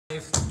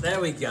There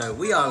we go.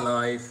 We are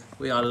live.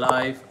 We are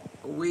live.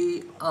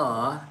 We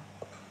are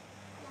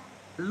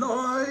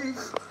live.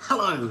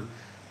 Hello.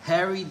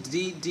 Harry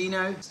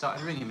Dino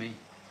started ringing me.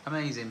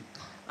 Amazing.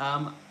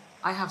 I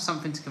have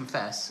something to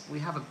confess. We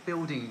have a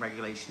building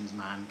regulations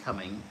man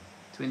coming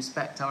to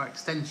inspect our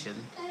extension.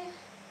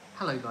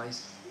 Hello,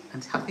 guys.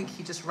 And I think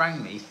he just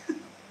rang me. Oh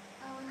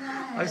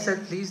no. I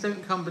said, please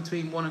don't come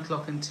between 1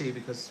 o'clock and 2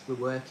 because we're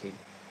working.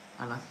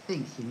 And I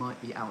think he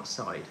might be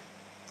outside.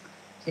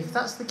 If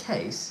that's the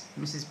case,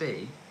 Mrs.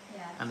 B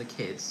and the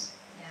kids,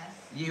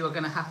 you are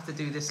going to have to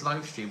do this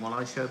live stream while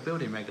I show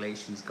building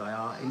regulations guy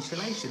our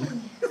insulation.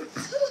 I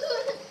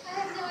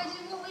have no idea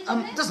what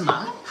we're doing. Doesn't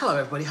matter. Hello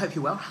everybody, hope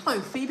you're well. Hello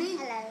Phoebe.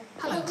 Hello.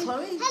 Hello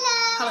Chloe.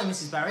 Hello. Hello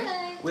Mrs. Barry.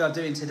 Hello. We are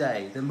doing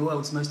today the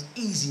world's most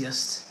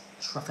easiest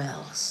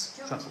truffles.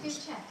 Do you want me to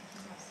do a check?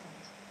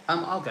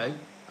 I'll go.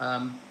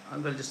 I'm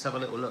going to just have a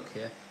little look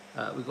here.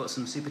 We've got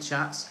some super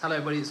chats. Hello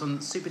everybody that's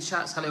on super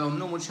chats. Hello on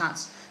normal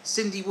chats.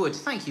 Cindy Wood,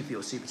 thank you for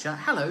your super chat.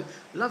 Hello,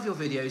 love your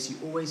videos. You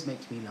always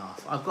make me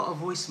laugh. I've got a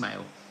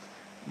voicemail.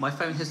 My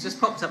phone has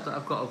just popped up that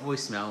I've got a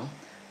voicemail.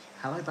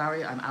 Hello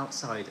Barry, I'm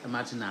outside.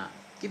 Imagine that.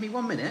 Give me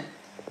 1 minute.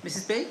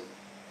 Mrs. B?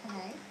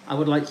 Hello. I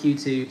would like you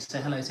to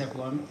say hello to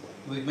everyone.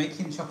 We're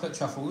making chocolate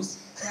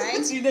truffles.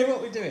 Right. Do you know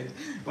what we're doing?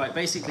 Right,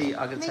 basically,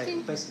 I'm going to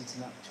take basically to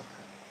that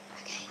chocolate.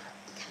 Okay.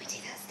 Can we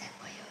do that step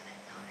while you're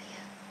not here?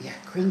 Yeah,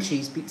 cream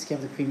cheese. Beat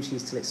together the cream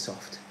cheese till it's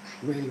soft.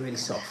 Really, really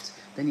soft.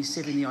 Then you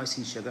sieve in the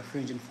icing sugar,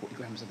 340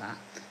 grams of that.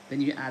 Then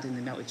you add in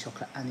the melted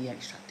chocolate and the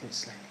extract. Do it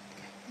slowly.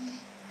 Okay.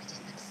 I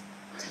didn't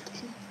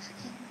take any.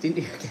 Didn't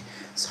you? Okay.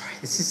 Sorry,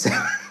 this is so...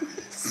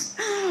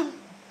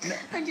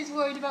 I'm just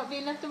worried about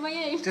being left on my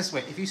own. Just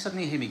wait. If you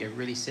suddenly hear me go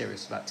really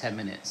serious for about 10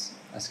 minutes,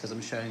 that's because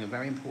I'm showing a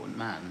very important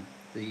man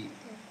the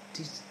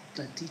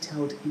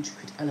detailed,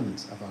 intricate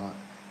elements of our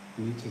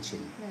new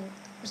kitchen. No.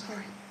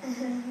 Sorry.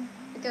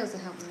 The girls will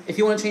help me. If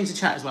you want to change the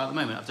chat as well at the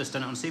moment, I've just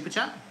done it on super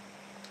chat.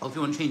 Or if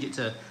you want to change it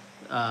to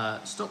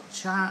stop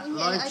chat, Yeah,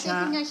 live I chat,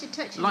 don't think I should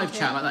touch live anything.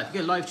 chat like that. If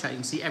you go live chat, you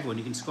can see everyone.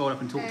 You can scroll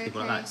up and talk to people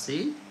like that.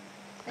 See?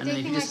 I don't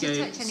think I should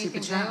touch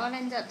anything though. I'll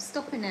end up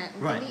stopping it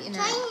and Right. deleting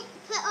Try it. and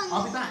put on.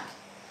 I'll be back.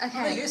 Oh,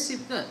 there you Okay. go.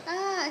 Super good.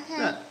 Ah,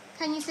 okay. Look.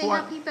 Can you say For-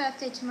 happy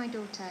birthday to my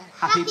daughter?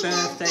 Happy Happy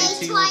birthday birthday,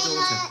 to your daughter.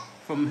 Twilight.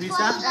 From who's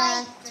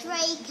that?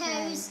 Twilight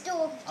Draco's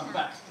daughter. I'll be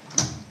back.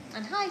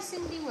 And hi,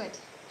 Cindy Wood.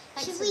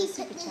 Thanks Should for we the put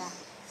super the chat.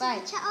 super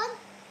Right. chat on?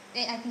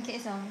 I think it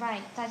is on.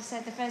 Right. Dad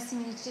said the first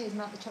thing you need to do is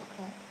melt the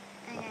chocolate.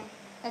 Okay.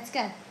 Let's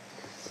go.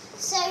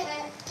 So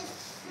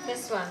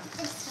This one.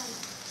 this one.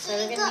 So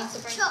we're we've gonna got need to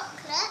bring-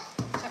 chocolate.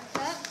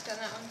 Chocolate. Got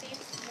that one, please.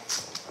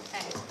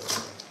 Okay.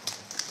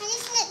 And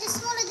isn't it the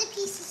smaller the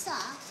pieces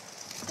are,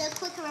 the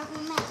quicker it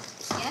will melt?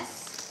 Yes.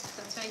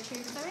 That's very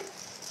true, Chloe.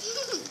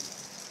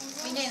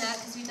 We know that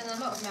because we've done a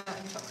lot of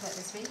melting chocolate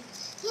this week.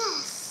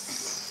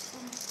 Yes.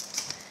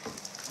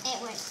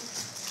 It works.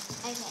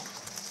 Okay.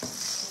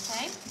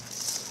 Okay.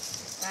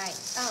 Right.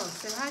 Oh,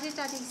 so how did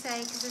Daddy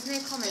say? Because there's no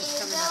comments It's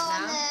coming up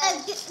now. Oh,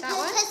 That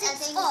one? because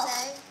it's off.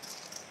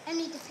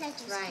 Only the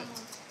pledges Right. come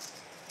off.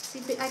 See,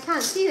 but I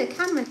can't see the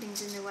camera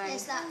things in the way.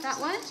 Is that That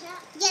one?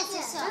 Yes,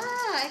 it's on.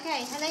 Ah,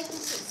 okay. Hello from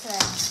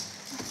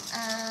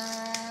Switzerland.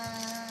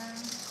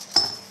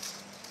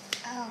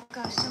 Oh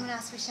gosh, someone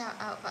asked for a shout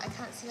out, but I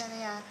can't see where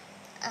they are.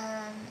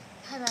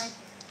 Hello.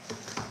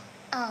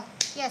 Oh,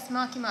 yes,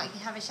 Marky Mark, you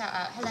have a shout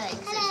out. Hello. So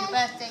it's your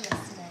birthday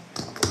yesterday.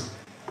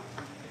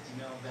 50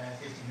 mil there,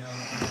 50 mil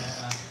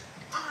there.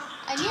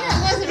 I knew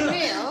that wasn't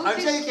real. I'm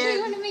Just joking.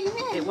 You want to ring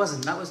me? It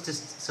wasn't. That was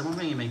just someone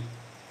ringing me.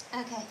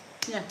 Okay.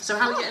 Yeah. So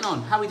how are we getting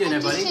on? How are we doing,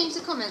 Just everybody? change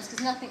the comments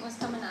because nothing was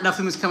coming up.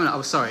 Nothing was coming up.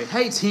 Oh, sorry.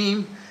 Hey,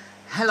 team.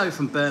 Hello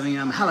from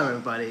Birmingham. Hello,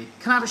 everybody.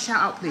 Can I have a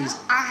shout out, please?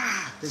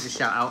 Ah, there's a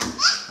shout out.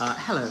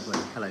 Hello,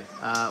 everybody.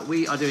 Hello.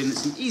 We are doing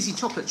some easy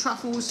chocolate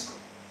truffles.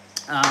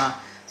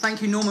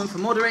 Thank you, Norman, for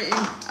moderating.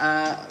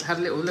 Had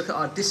a little look at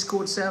our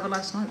Discord server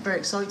last night. Very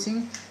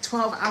exciting.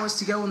 12 hours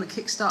to go on the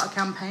Kickstarter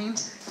campaign.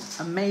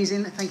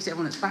 Amazing. Thank you to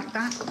everyone that's backed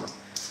that.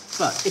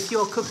 But if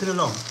you're cooking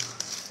along,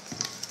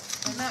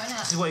 They're melting up.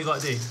 this is what you got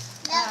to do.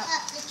 Melt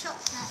up the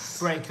chocolate.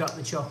 Break up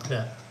the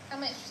chocolate. How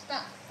much?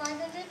 About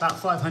 500? About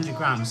 500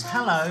 grams.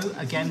 Hello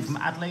again from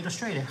Adelaide,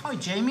 Australia. Hi,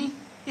 Jamie.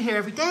 You're here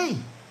every day.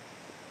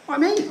 Right,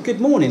 mate.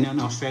 Good morning in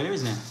Australia,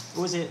 isn't it?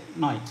 Or is it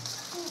night?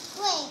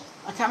 Wait.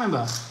 I can't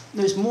remember.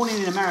 No, it's morning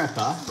in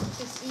America.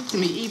 Just It's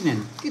going to be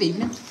evening. Good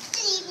evening.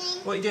 Good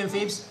evening. What are you doing,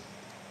 Phoebes?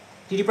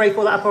 Did you break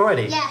all that up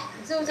already? Yeah.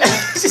 It's all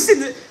It's just in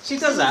the, she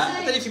does that. I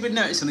don't know if you've been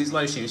noticing on these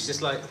live streams. She's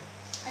just like,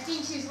 I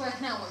think she was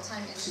working out what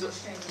time it is in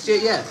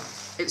Australia. yeah.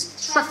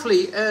 It's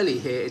Truffle early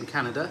here in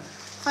Canada.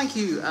 Thank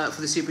you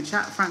for the super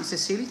chat,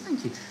 Francis Seeley.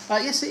 Thank you.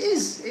 Yes, it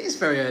is. It is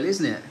very early,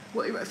 isn't it?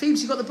 What,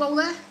 Phoebes, you got the bowl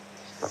there?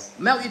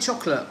 Melt your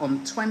chocolate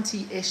on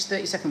 20-ish,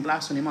 30-second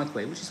blast on your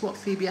microwave, which is what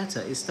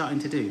Phoebeetta is starting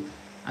to do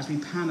as we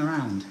pan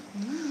around.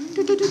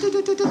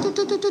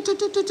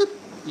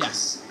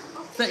 Yes.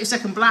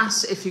 30-second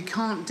blast. If you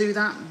can't do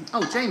that...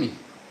 Oh, Jamie.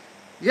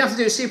 You have to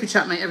do a super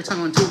chat, mate, every time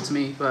you want to talk to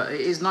me, but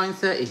it is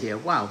 9:30 here.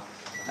 Wow.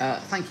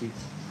 Thank you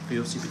for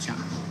your super chat.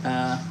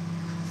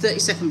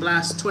 30-second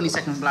blast,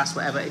 20-second blast,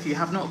 whatever. If you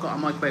have not got a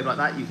microwave like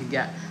that, you can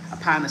get a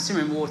pan of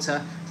simmering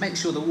water. Make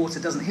sure the water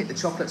doesn't hit the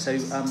chocolate, so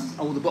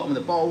all the bottom of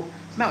the bowl.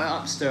 Melt it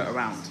up, stir it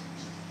around.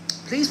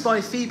 Please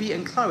buy Phoebe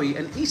and Chloe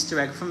an Easter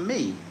egg from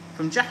me,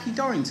 from Jackie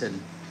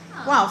Dorrington.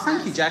 Oh, wow,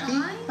 thank you, that's Jackie.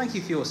 nice. Thank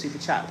you for your super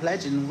chat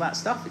pledge and all that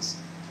stuff.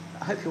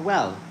 I hope you're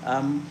well.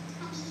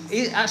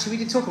 Actually,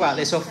 we did talk about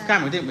this off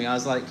camera, didn't we? I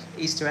was like,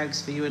 Easter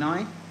eggs for you and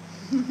I.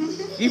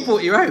 You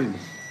bought your own.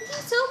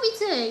 You told me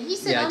to. You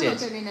said Yeah, I I'm did. not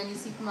going in any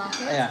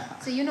supermarket. Yeah.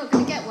 So you're not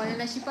going to get one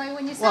unless you buy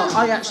one yourself. Well,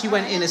 I actually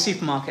went in a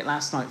supermarket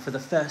last night for the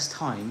first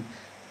time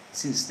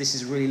since this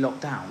is really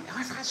locked down.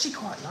 I've actually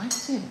quite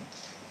liked it.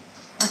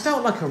 I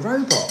felt like a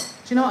robot.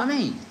 Do you know what I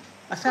mean?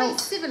 I Quite felt...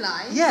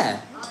 civilised.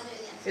 Yeah. Oh,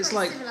 It's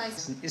quite like...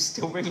 civilised. It's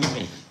still ringing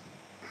me.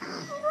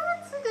 What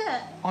answered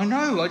it? I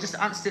know, I just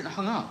answered it and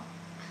hung up.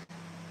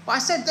 But I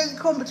said don't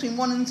come between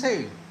 1 and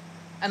 2.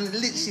 And You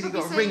literally probably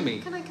got to say, ring me.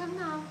 Can I come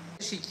now?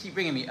 She keep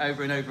ringing me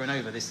over and over and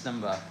over, this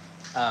number.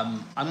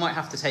 I might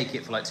have to take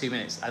it for like 2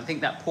 minutes. I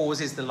think that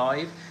pauses the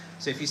live.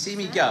 So if you see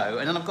me go,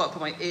 and then I've got to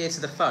put my ear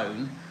to the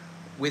phone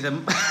with a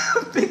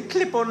big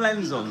clip-on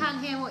lens on. I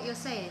can't hear what you're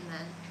saying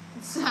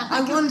then. So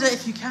I wonder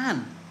if you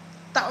can.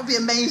 That would be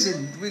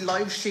amazing. We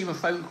live stream a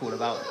phone call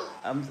about...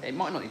 it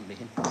might not even be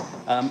him.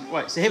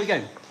 Right, so here we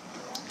go.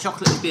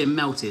 Chocolate is being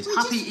melted.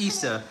 Happy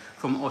Easter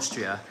from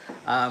Austria.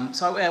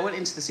 So I went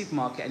into the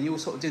supermarket and you were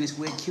sort of doing this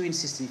weird queuing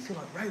system. You feel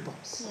like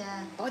robots.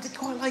 Yeah. But I did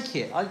quite like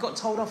it. I got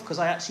told off because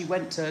I actually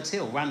went to a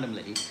till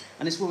randomly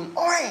and this woman,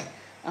 oi!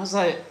 I was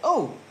like,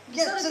 oh,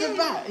 get to the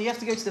back. You have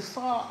to go to the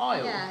far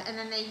aisle. Yeah, and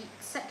then they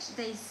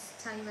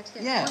tell you where to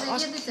go. Yeah,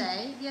 Although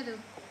the other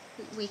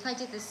week, I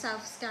did the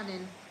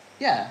self-scanning.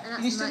 Yeah,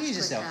 And you that's still much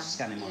use a quicker.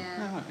 self-scanning one.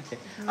 Yeah. Oh, right, okay.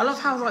 I love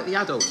how like the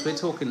adults we're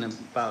talking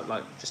about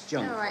like just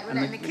junk, All right, we're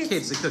and letting the the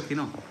kids are cooking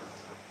on.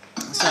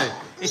 So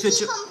We if you're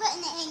keep on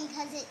putting it in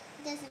because it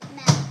doesn't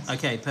melt.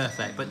 okay,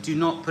 perfect. But do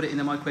not put it in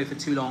the microwave for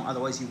too long,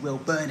 otherwise you will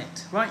burn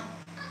it. Right?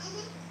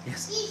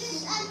 Yes. You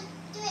just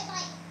do it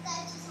like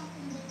 30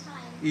 seconds at a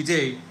time. You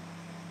do.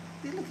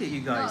 Look at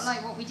you guys. Not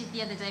like what we did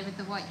the other day with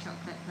the white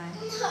chocolate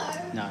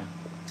though. No. No,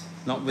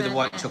 not with the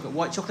white chocolate.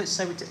 White chocolate's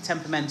so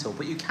temperamental,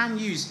 but you can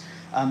use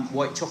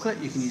white chocolate.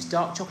 You can use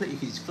dark chocolate. You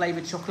can use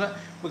flavoured chocolate.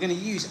 We're going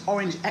to use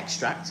orange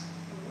extract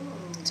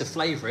to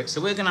flavour it.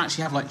 So we're going to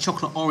actually have like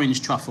chocolate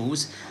orange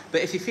truffles.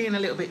 But if you're feeling a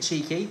little bit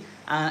cheeky,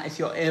 if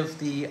you're of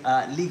the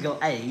legal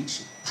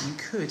age, you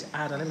could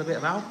add a little bit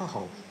of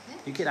alcohol.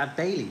 You could add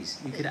Baileys.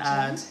 You could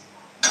add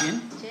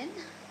gin. Gin?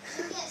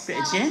 Bit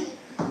of gin.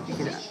 You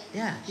could add,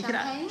 yeah. You could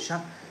add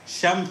Champagne?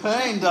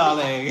 champagne,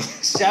 darling.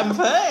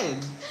 Champagne.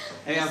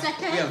 We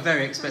Prosecco? have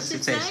very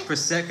expensive I should taste.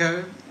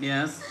 Prosecco,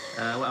 yes.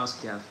 What else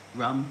do you have?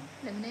 Rum.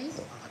 Lemonade?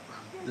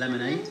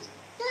 Lemonade.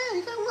 Yeah,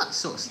 you got all that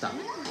sort of stuff.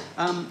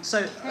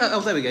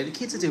 Oh, there we go. The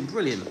kids are doing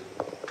brilliant.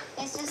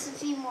 It's just a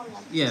few more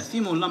lumps. Yeah, a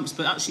few more lumps,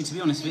 but actually, to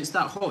be honest, if it's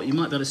that hot, you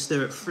might be able to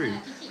stir it through.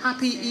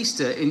 Happy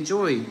Easter.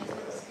 Enjoy.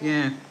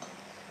 Yeah.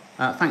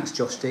 Thanks,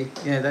 Josh D.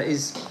 Yeah, that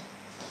is...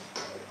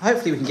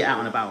 Hopefully we can get out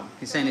and about.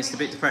 He's saying it's a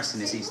bit depressing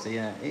this Easter.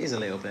 Yeah, it is a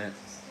little bit.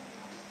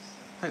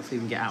 Hopefully we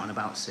can get out and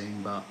about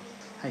soon, but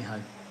hey-ho.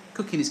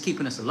 Cooking is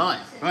keeping us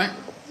alive, right?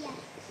 Yeah.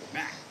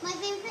 My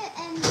favourite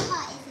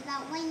part is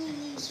about when you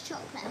use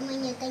chocolate and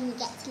when then you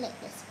get to lick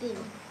the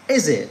spoon.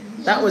 Is it?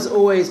 That was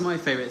always my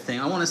favourite thing.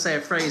 I want to say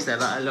a phrase there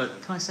that I love.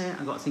 Can I say it?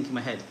 I've got to think in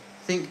my head.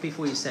 Think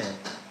before you say it.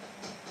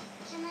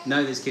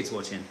 No, there's kids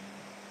watching.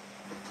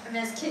 And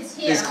there's kids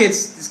here. There's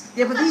kids.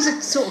 Yeah, but these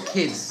are sort of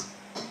kids.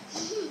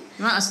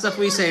 The amount of stuff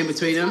we say in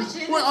between them.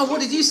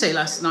 What did you say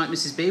last night,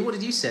 Mrs. B? What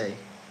did you say?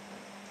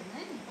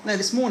 No,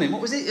 this morning.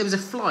 What was it? There was a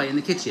fly in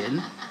the kitchen.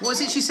 What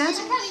was it she said? I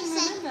can't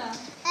even remember.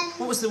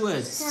 What was the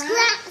word? Scram.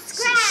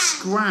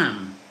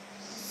 Scram.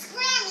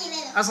 Scram, you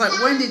little I was like,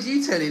 when did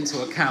you turn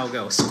into a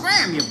cowgirl?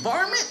 Scram, you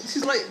varmint!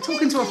 She's like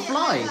talking to a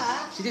fly.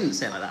 She didn't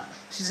say it like that.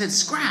 She said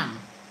scram.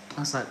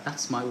 I was like,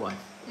 that's my wife.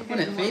 You're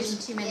Wasn't it, watching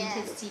Fibs? too many Yeah.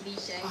 kids' TV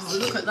shows. Oh,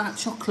 look at that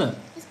chocolate.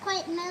 It's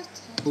quite melted.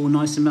 All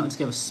nice and melted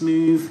together,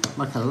 smooth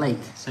like a lake.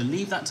 So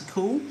leave that to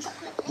cool.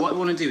 What we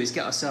want to do is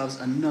get ourselves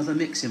another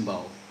mixing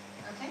bowl.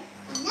 Okay.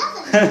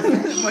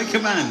 Another. My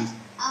command.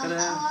 Oh,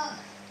 Ta-da.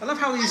 I love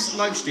how these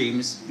live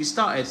streams, we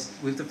started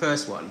with the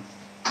first one,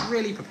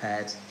 really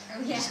prepared.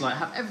 Oh, yeah. Just like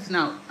have everything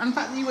out. And in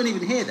fact, you weren't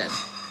even here then.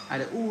 I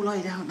had it all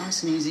laid out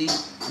nice and easy.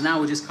 And now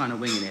we're just kind of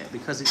winging it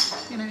because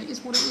it's, you know, it is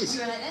what it is.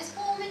 You were like, there's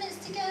 4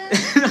 minutes to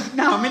go.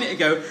 Now, a minute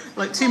ago,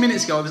 like 2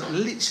 minutes ago, I was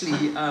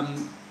literally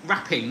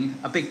wrapping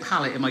a big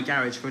pallet in my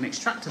garage for an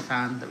extractor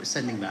fan that was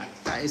sending back.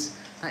 That is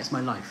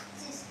my life.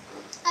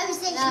 I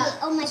was literally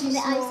on my Fitbit.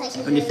 I was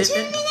like, On your 2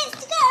 Fitbit?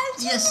 minutes to go.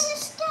 2 Yes.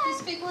 minutes to go.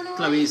 This big one already?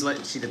 Chloe's like,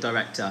 she's the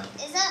director.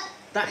 Is that?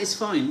 That is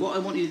fine. What I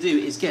want you to do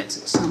is get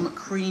some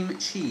cream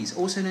cheese,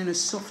 also known as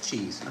soft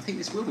cheese. I think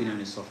this will be known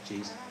as soft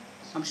cheese.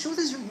 I'm sure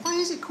there's... Why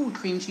is it called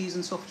cream cheese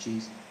and soft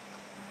cheese?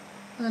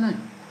 I don't know. Do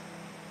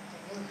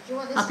you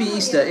want this Happy one or the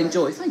Easter. other one?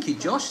 Enjoy. Thank you,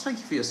 Josh. Thank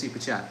you for your super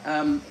chat.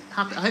 I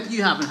hope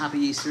you have a happy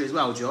Easter as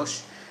well,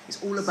 Josh.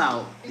 It's all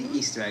about the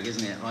Easter egg,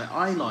 isn't it?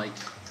 I like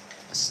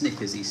a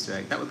Snickers Easter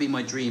egg. That would be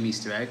my dream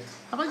Easter egg.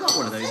 Have I got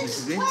one of those,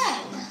 Mrs. B?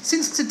 When?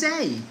 Since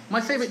today.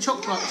 My favourite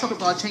chocolate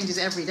bar changes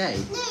every day.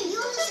 No,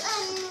 yours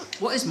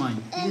What is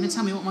mine? Are you going to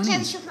tell me what mine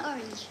cherry is? chocolate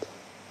orange.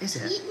 Is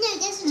it? No,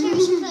 there's a cherry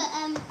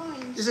chocolate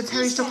orange. There's a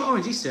cherry Easter chocolate egg.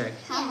 orange Easter egg.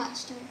 How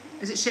much do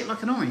Is it shaped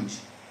like an orange?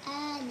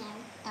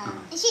 no.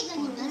 It's shaped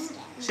like an Easter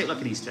egg. Shaped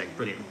like an Easter egg.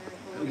 Brilliant.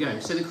 There we go.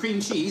 So the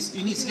cream cheese,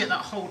 you need to get that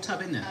whole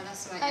tub in there. Oh,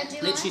 that's right. do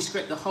Literally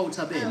scrape the whole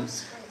tub in.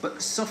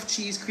 But soft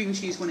cheese, cream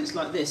cheese, when it's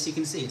like this, you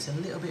can see it's a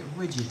little bit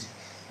rigid,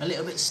 a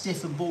little bit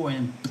stiff and boring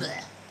and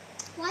bleh.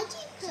 Why do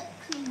you put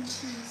cream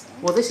cheese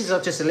on? Well, this is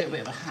just a little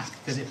bit of a hack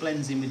because it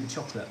blends in with the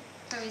chocolate.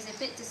 I was a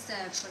bit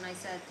disturbed when I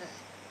said that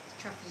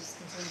truffles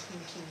contain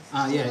cream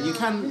cheese. Yeah, you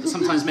can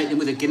sometimes make them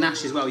with a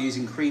ganache as well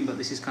using cream, but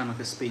this is kind of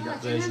like a speed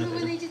up Do you version remember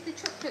of when it. they did the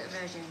chocolate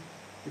version?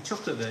 The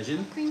chocolate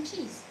version? Cream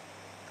cheese.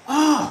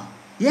 Oh,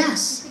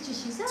 yes! You could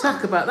just use that.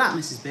 Talk about that,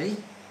 Mrs. B.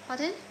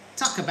 Pardon?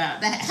 Talk about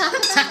that.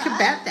 Talk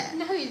about that.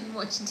 No, you've been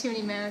watching too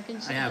many American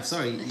shows. I have,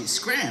 sorry. It's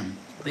Scram.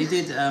 They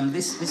did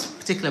this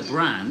particular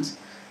brand,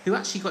 who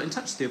actually got in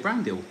touch to do a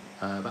brand deal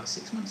about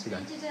 6 months ago.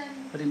 They did,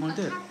 I didn't want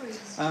to do it.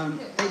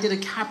 Cadbury's. They did a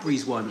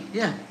Cadbury's one,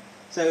 yeah.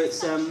 So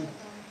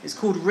it's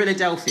called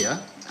Philadelphia,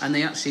 and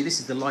this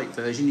is the light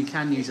version. You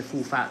can use a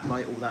full fat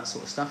light, all that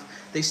sort of stuff.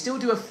 They still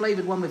do a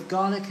flavoured one with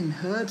garlic and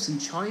herbs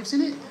and chives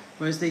in it,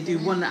 whereas they do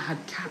one that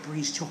had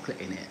Cadbury's chocolate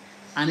in it.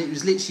 And it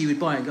was literally, you would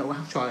buy it and go, well,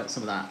 I'll try out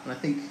some of that. And I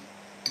think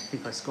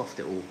I scoffed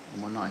it all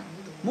in one night.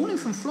 Morning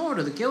from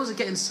Florida, the girls are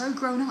getting so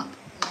grown up,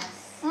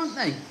 Yes. aren't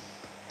they?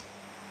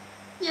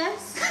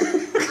 Yes.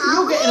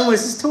 You're getting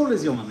almost as tall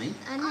as your mummy.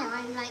 I know,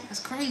 I'm like...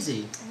 That's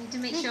crazy. I need to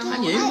make sure And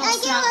I'm you? not I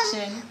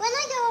slouching. when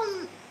I go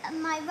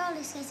on my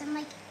roller skates, I'm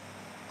like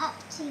up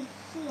to here.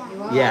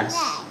 You are? Yes.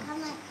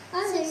 I'm like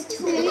Oh,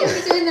 so we're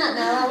tall. doing that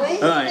now, are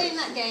we? All right. Playing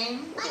that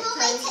game. I'm on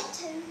my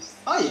tiptoes.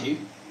 Are you?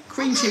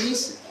 Cream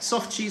cheese,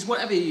 soft cheese,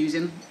 whatever you're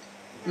using,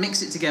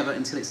 mix it together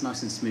until it's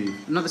nice and smooth.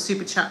 Another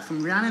super chat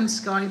from Rhiannon,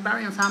 Sky,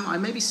 Barry and Fam. I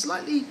may be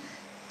slightly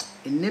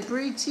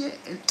inebriated.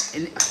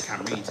 I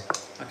can't read.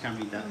 I can't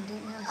read that.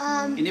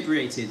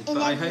 Inebriated.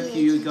 But I hope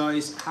you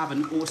guys have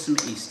an awesome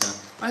Easter.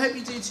 I hope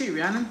you do too,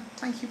 Rhiannon.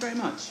 Thank you very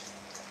much.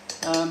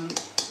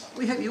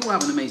 We hope you all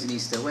have an amazing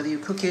Easter, whether you're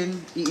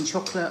cooking, eating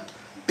chocolate,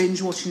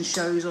 binge watching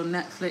shows on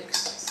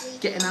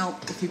Netflix, getting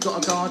out if you've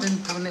got a garden,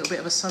 having a little bit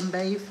of a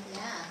sunbathe.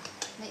 Yeah.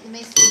 Make the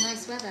most of the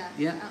nice weather.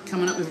 Yeah,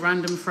 coming up with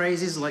random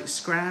phrases like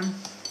scram.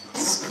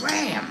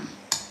 Scram!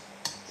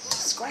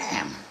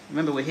 Scram!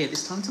 Remember, we're here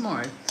this time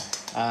tomorrow.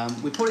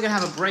 We're probably going to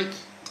have a break,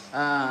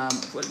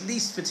 at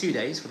least for 2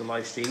 days for the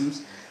live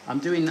streams. I'm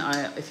doing,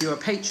 if you're a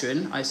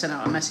patron, I sent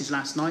out a message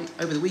last night.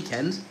 Over the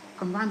weekend,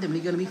 I'm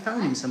randomly going to be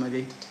phoning some of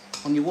you.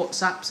 On your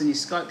WhatsApps and your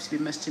Skypes,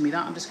 you've been messaging me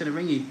that. I'm just going to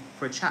ring you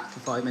for a chat for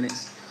 5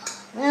 minutes.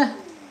 Yeah.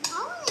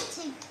 I wanted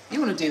to. You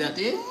want to do that,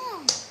 do you? Yeah.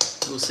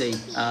 We'll see,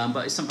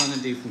 but it's something I'm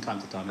going to do from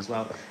time to time as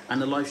well. And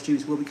the live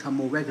streams will become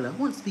more regular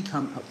once we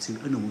come up to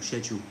a normal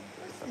schedule.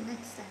 What's the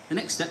next step? The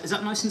next step, is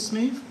that nice and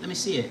smooth? Let me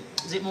see it.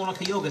 Is it more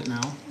like a yoghurt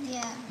now?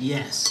 Yeah.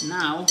 Yes,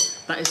 now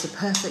that is the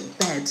perfect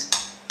bed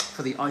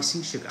for the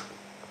icing sugar.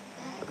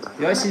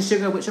 The icing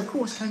sugar, which of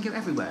course can go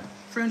everywhere.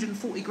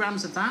 340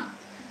 grams of that.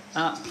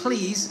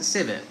 Please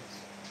sieve it.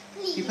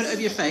 Please. You put it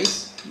over your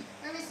face,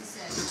 Where is the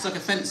sieve? looks like a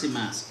fencing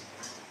mask.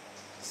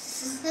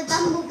 The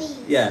bumblebee.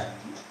 Yeah.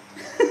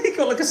 You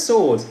got like a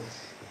sword.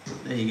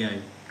 There you go.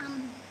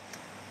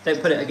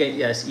 Don't put it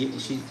against.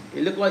 Yes,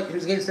 it looked like it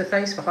was against her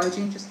face for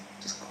hygiene. Just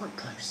quite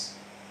close.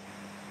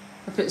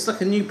 Look, it's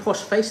like a new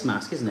posh face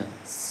mask, isn't it?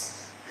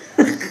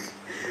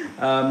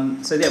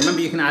 So yeah,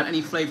 remember you can add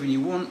any flavouring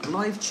you want.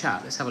 Live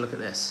chat. Let's have a look at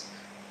this.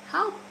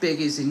 How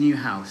big is the new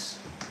house?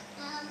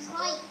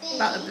 Quite big.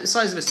 About the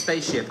size of a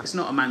spaceship. It's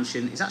not a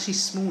mansion. It's actually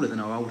smaller than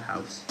our old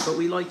house, but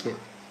we like it.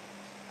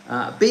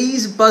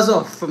 Bees buzz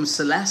off from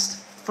Celeste.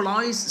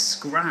 Flies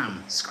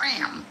scram.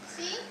 Scram.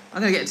 See?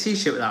 I'm going to get a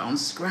t-shirt with that on.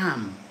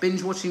 Scram.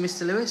 Binge watching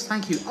Mr. Lewis.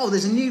 Thank you. Oh,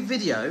 there's a new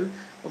video.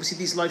 Obviously,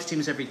 these live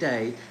streams every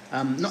day.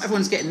 Not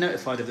everyone's getting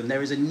notified of them.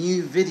 There is a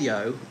new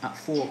video at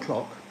 4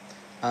 o'clock.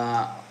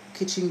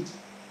 Kitchen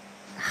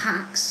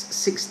Hacks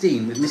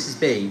 16 with Mrs.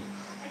 B.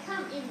 I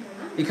can't even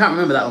remember. You can't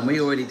remember that one. We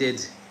did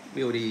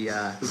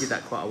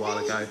that quite a while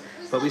ago.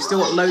 But we've still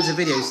got loads of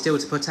videos still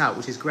to put out,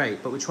 which is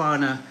great. But we're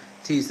trying to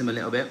tease them a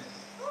little bit.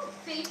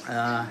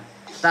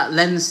 That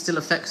lens still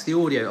affects the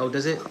audio. Oh,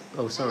 does it?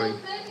 Oh, sorry.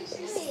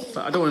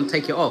 But I don't want to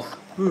take it off.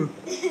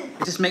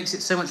 It just makes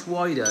it so much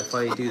wider if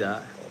I do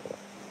that.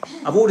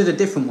 I've ordered a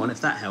different one, if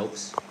that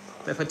helps.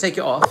 But if I take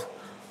it off,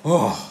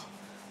 oh,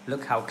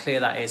 look how clear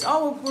that is.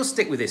 Oh, we'll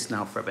stick with this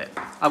now for a bit.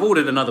 I've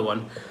ordered another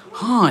one.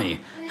 Hi.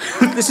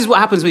 This is what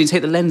happens when you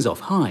take the lens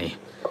off. Hi.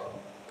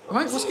 All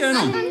right, what's going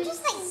on? I'm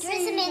just like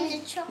drizzling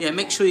the chocolate. Yeah,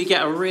 make sure you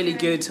get a really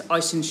good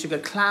icing sugar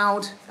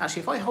cloud.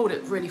 Actually, if I hold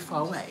it really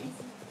far away,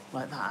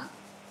 like that,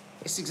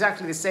 it's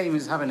exactly the same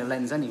as having a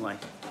lens anyway.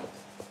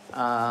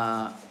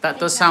 That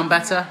does sound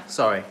better.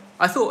 Sorry.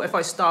 I thought if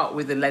I start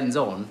with the lens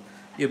on,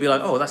 you'll be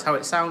like, oh, that's how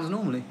it sounds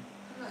normally.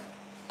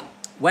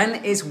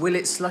 When is Will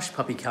It Slush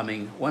Puppy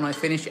coming? When I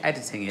finish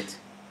editing it.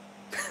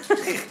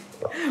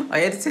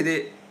 I edited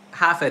it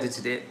half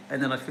edited it,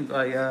 and then I think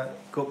I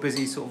got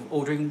busy sort of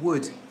ordering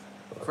wood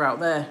for out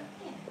there.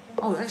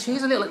 Oh, actually,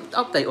 here's a little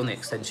update on the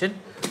extension.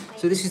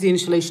 So this is the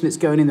insulation that's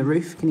going in the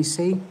roof. Can you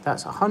see?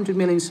 That's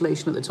 100mm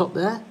insulation at the top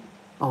there.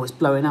 Oh, it's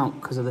blowing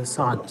out because of the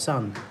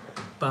sun.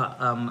 But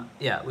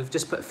yeah, we've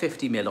just put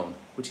 50mm on,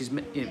 which is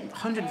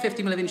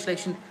 150mm of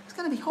insulation. It's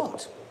going to be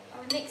hot.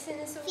 Are we mixing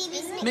this all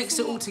together? Mix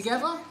it all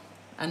together,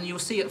 and you'll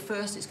see at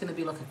first it's going to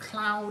be like a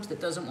cloud that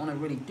doesn't want to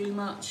really do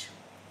much.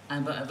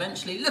 But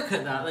eventually, look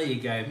at that, there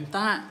you go.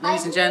 That,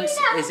 ladies and gents,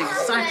 is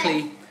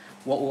exactly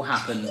what will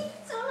happen.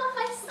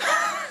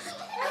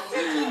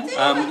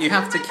 You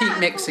have to keep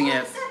mixing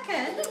it.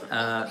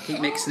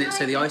 Keep mixing it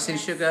so the icing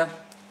sugar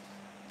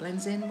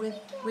blends in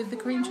with the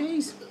cream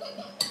cheese.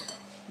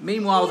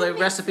 Meanwhile, the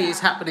recipe is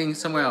happening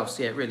somewhere else.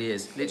 Yeah, it really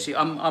is. Literally,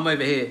 I'm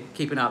over here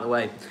keeping out of the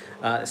way.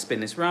 Let's spin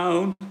this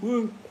round.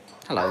 Woo.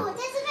 Hello. Oh, there's a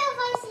bit of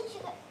icing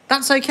sugar.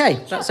 That's okay.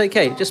 That's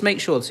okay. Just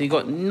make sure. So you've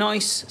got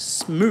nice,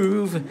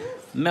 smooth,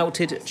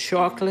 melted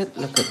chocolate.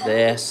 Look at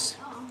this.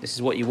 This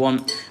is what you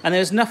want. And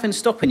there's nothing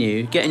stopping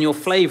you getting your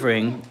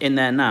flavouring in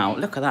there now.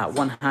 Look at that,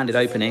 one-handed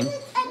opening.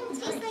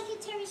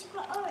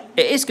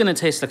 It is going to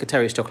taste like a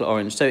Terry's chocolate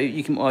orange. So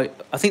you can. I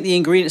think the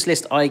ingredients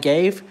list I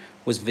gave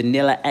was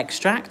vanilla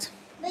extract.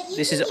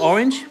 This is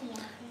orange.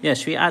 Yeah,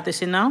 should we add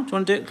this in now? Do you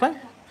want to do it,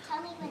 Claire?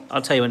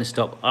 I'll tell you when to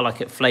stop. I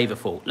like it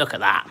flavourful. Look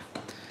at that.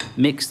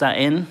 Mix that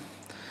in.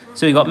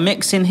 So we've got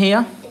mix in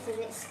here.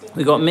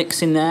 We've got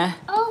mix in there.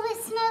 Oh,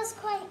 it smells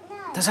quite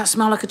nice. Does that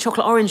smell like a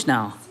chocolate orange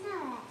now?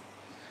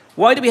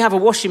 Why do we have a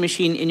washing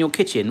machine in your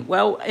kitchen?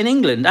 Well, in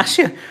England,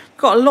 actually,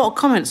 got a lot of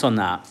comments on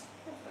that.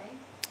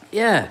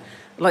 Yeah,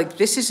 like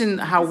this isn't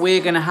how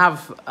we're going to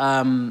have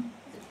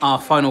our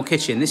final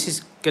kitchen. This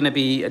is going to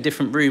be a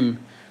different room.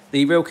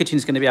 The real kitchen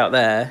is going to be out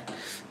there.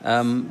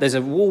 There's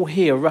a wall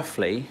here,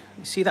 roughly.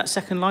 You see that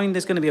second line?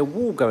 There's going to be a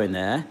wall going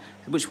there,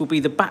 which will be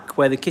the back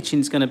where the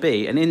kitchen's going to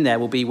be. And in there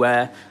will be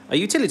where a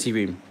utility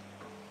room.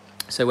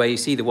 So where you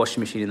see the washing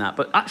machine in that.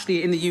 But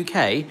actually in the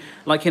UK,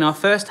 like in our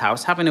first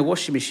house, having a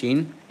washing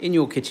machine in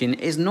your kitchen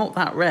is not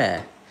that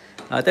rare.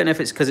 I don't know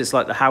if it's because it's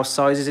like the house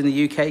sizes in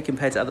the UK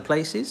compared to other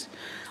places.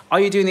 Are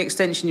you doing the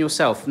extension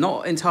yourself?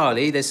 Not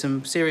entirely. There's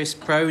some serious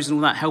pros and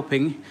all that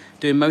helping,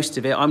 doing most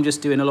of it. I'm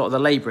just doing a lot of the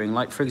labouring.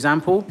 Like for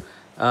example,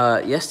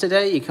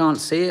 yesterday, you can't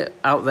see it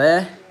out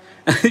there.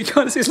 You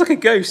can't see, it's like a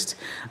ghost.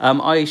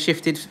 I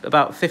shifted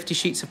about 50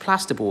 sheets of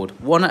plasterboard,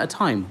 one at a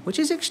time, which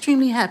is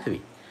extremely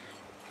happy.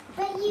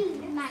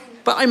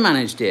 But I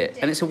managed it,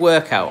 and it's a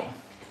workout.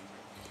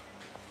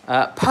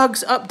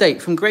 Pugs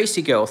update from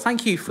Gracie Girl.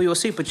 Thank you for your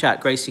super chat,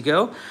 Gracie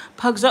Girl.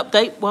 Pugs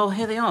update, well,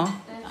 here they are.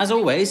 As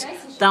always,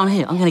 down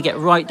here. I'm going to get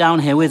right down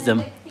here with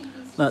them.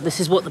 Look, this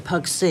is what the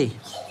pugs see.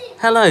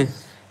 Hello.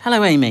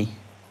 Hello, Amy.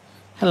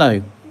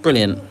 Hello.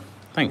 Brilliant.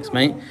 Thanks,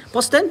 mate.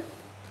 Boston?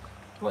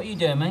 What are you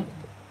doing, mate?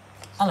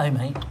 Hello,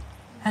 mate.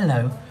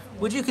 Hello.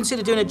 Would you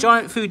consider doing a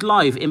giant food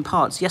live in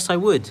parts? Yes, I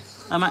would.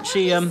 I'm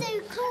actually...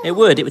 It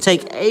would. It would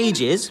take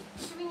ages.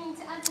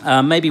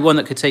 Maybe one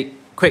that could take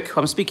quick.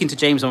 I'm speaking to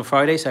James on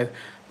Friday, so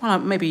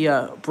maybe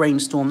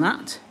brainstorm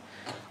that.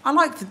 I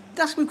like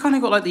that's we've kind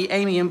of got like the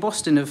Amy and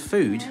Boston of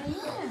food.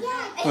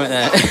 Right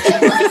there.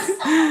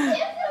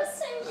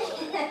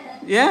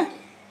 Yeah?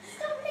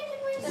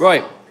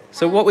 Right.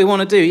 So what we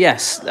want to do,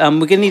 yes, we're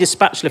going to need a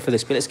spatula for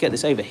this, but let's get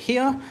this over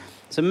here.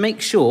 So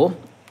make sure...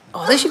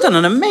 Oh, they've done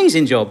an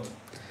amazing job.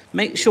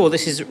 Make sure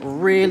this is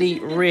really,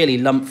 really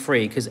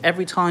lump-free, because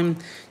every time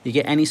you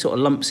get any sort of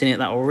lumps in it,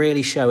 that will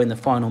really show in the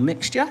final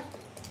mixture.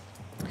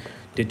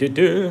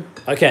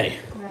 Okay,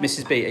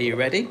 Mrs. B, are you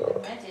ready?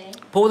 Ready.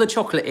 Pour the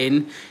chocolate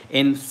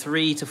in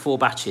 3 to 4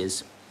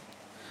 batches.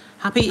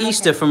 Happy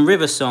Easter from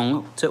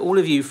Riversong to all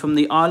of you from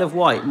the Isle of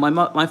Wight. My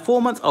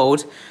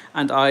 4-month-old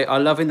and I are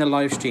loving the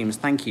live streams.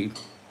 Thank you.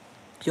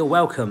 You're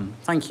welcome.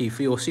 Thank you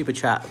for your super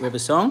chat,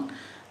 Riversong.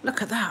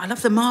 Look at that. I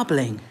love the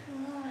marbling.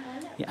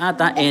 You add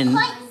that in.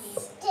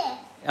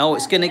 Oh,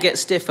 it's going to get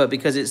stiffer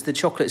because it's the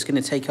chocolate's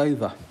going to take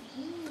over.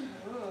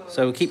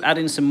 So we'll keep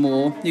adding some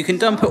more. You can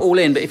dump it all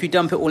in, but if you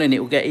dump it all in, it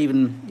will get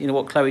even, you know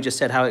what Chloe just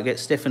said, how it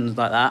gets stiffened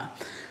like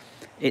that.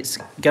 It's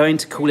going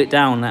to cool it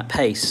down at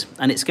pace,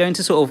 and it's going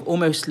to sort of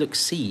almost look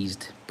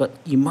seized, but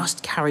you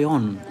must carry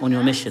on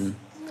your mission.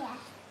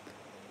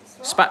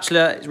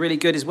 Spatula is really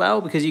good as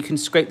well because you can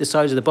scrape the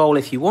sides of the bowl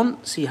if you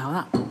want. See how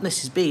that,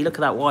 Mrs. B, look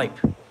at that wipe.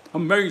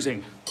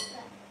 Amazing.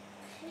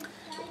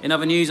 In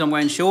other news, I'm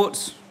wearing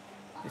shorts.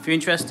 If you're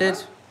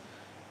interested,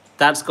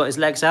 Dad's got his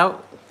legs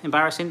out.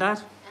 Embarrassing,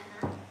 Dad?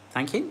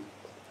 Thank you.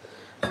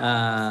 Look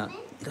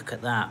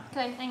at that.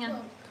 Okay, hang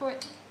on. Pour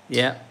it.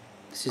 Yeah.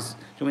 This is. Do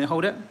you want me to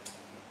hold it?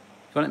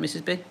 You want it,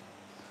 Mrs. B?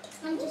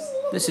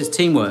 This is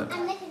teamwork.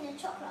 I'm licking the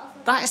chocolate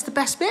off. That is the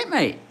best bit,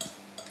 mate.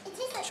 It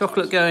is like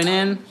Chocolate going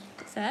in.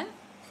 So?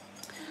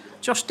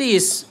 Josh D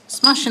is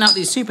smashing out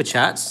these super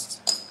chats.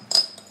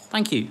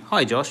 Thank you.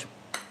 Hi, Josh.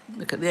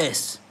 Look at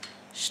this.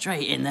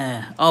 Straight in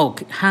there. Oh,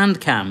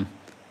 hand cam.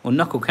 Or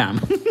knuckle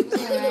cam.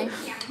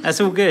 That's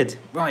all good.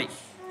 Right.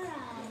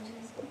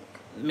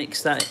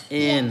 Mix that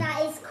in. Yeah,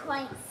 that is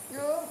quite...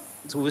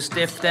 It's all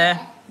stiff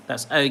there.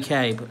 That's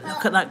okay. But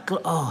look at that.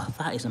 Oh,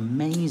 that is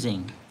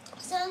amazing.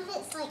 Some of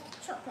it's like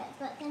chocolate,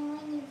 but then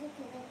when you look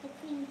at the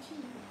cream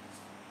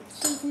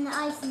cheese and the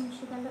icing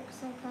sugar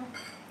looks like a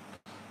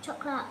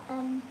chocolate.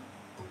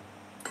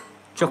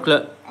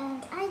 Chocolate. I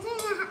don't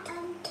know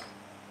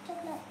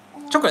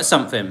how. Chocolate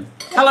something.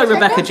 Hello,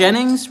 Rebecca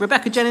Jennings.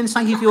 Rebecca Jennings,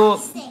 thank you for your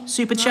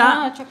super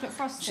chat. Chocolate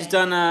frosting. She's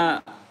done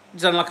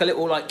like a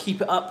little like keep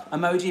it up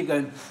emoji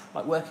going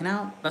like working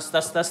out. That's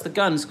the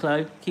guns,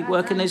 Chloe. Keep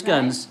working those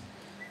guns.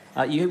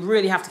 You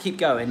really have to keep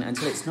going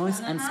until it's nice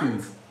and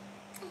smooth.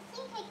 I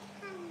think I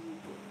can.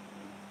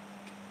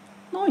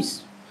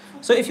 Nice.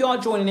 So if you are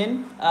joining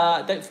in,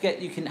 don't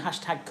forget you can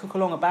hashtag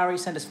 #cookalongabari.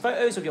 Send us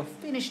photos of your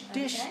finished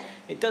dish.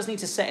 It does need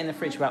to set in the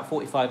fridge for about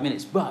 45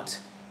 minutes, but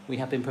we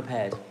have been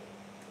prepared.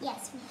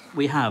 Yes,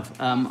 We have.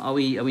 Are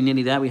we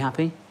nearly there? Are we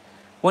happy?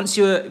 Once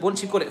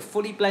you've got it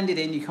fully blended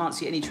in, you can't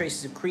see any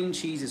traces of cream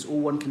cheese. It's all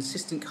one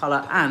consistent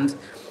colour, and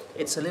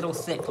it's a little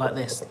thick like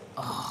this.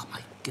 Oh my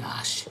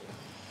gosh!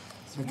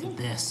 Look at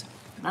this.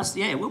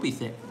 It will be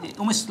thick. It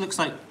almost looks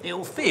like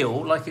it'll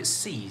feel like it's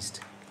seized.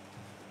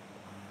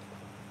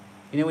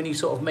 You know when you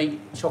sort of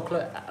make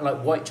chocolate, like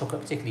white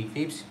chocolate particularly,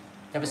 Phoebes?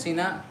 Ever seen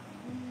that?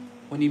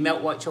 When you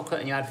melt white chocolate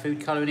and you add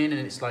food colouring in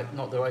and it's like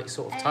not the right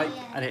sort of type,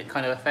 yeah. and it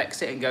kind of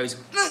affects it and goes,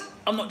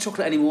 I'm not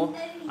chocolate anymore,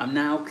 I'm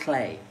now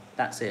clay.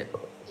 That's it.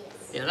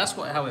 Yes. Yeah, that's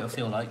how it'll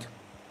feel like.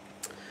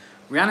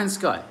 Rhiannon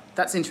Sky,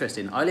 that's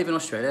interesting. I live in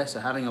Australia, so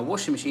having a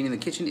washing machine in the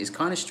kitchen is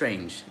kind of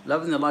strange.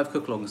 Loving the live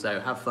cook-alongs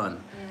though, have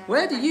fun. Yeah.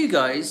 Where do you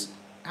guys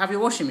have your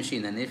washing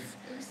machine then?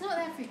 It's not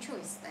there through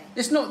choice, though.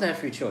 It's not there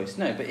through choice,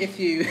 no, but if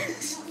you...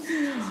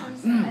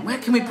 where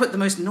can we put the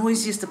most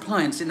noisiest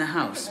appliance in the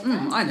house?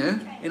 I know,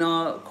 in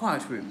our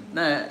quiet room.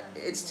 No,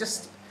 it's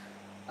just...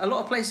 A lot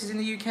of places in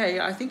the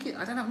UK, I don't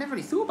know, I've never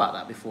really thought about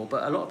that before,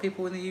 but a lot of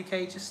people in the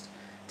UK just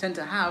tend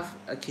to have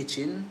a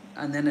kitchen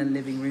and then a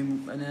living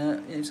room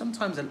and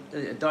sometimes a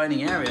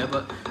dining area,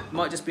 but it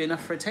might just be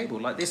enough for a table.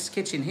 Like this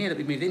kitchen here that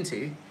we moved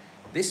into,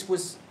 this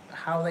was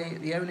how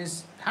the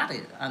owners had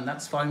it, and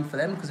that's fine for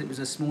them because it was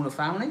a smaller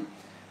family.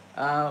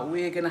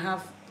 We're going to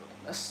have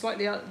a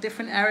slightly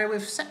different area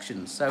with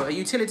sections. So a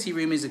utility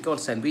room is a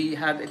godsend.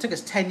 It took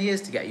us 10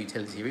 years to get a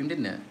utility room,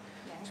 didn't it?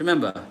 Yes. Do you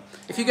remember?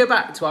 If you go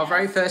back to our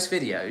very first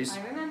videos,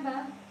 I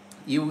remember.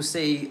 you will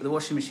see the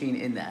washing machine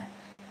in there.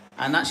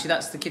 And actually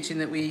that's the kitchen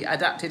that we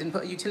adapted and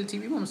put a utility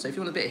room on. So if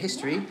you want a bit of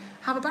history,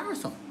 have a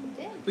marathon. We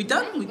did. We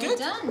done? We We're good?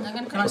 done. I'm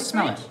going to Can I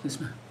smell it? Can I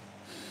smell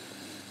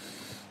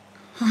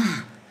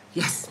it?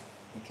 Yes.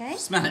 Okay.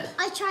 Smell it.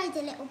 I tried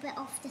a little bit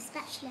off the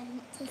spatula and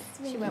it tastes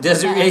really went-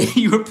 Does it,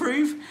 you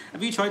approve?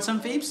 Have you tried some,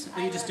 Phoebes? Or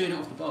are you just doing it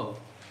off the bowl?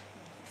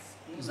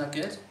 Is that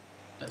good?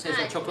 That tastes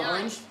like chocolate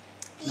orange?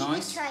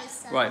 Nice. Try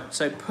some. Right,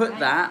 so put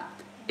that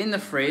in the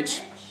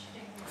fridge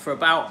for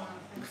about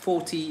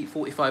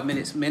 40-45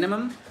 minutes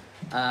minimum,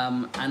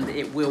 and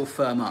it will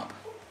firm up.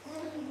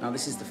 Now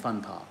this is the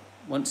fun part.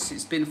 Once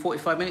it's been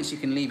 45 minutes, you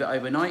can leave it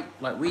overnight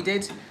like we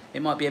did.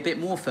 It might be a bit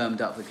more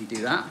firmed up if you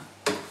do that.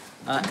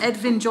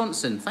 Edvin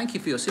Johnson, thank you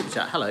for your super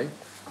chat. Hello.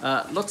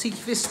 Lottie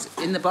Fist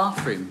in the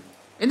bathroom.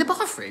 In the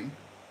bathroom?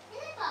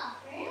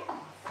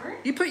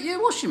 You put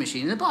your washing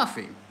machine in the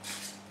bathroom?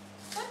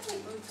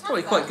 It's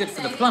probably quite good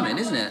for the plumbing,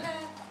 isn't it?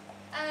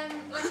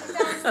 Like a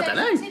downstairs I don't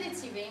know.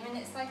 utility room and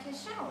it's like a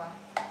shower.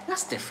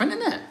 That's different,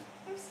 isn't it?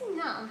 I've seen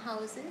that on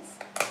houses.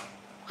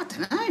 I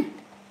don't know.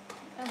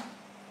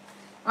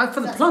 Oh.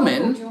 For the That's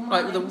plumbing, bored your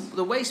like mind.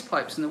 the waste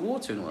pipes and the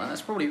water and all that,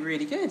 that's probably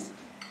really good.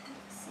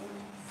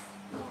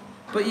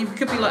 But you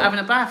could be like having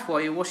a bath while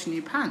you're washing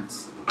your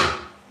pants.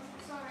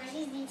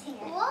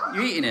 What?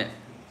 You're eating it.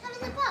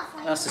 Having a bath?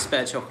 That's the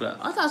spare chocolate.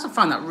 I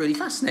find that really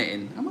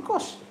fascinating. Oh my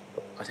gosh.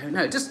 I don't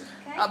know. Just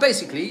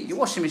basically, your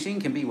washing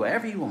machine can be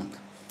wherever you want.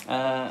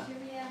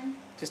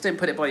 Just don't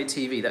put it by your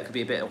TV. That could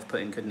be a bit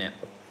off-putting, couldn't it?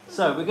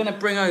 So we're going to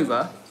bring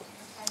over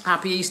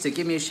Happy Easter.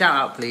 Give me a shout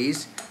out,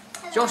 please.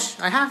 Josh,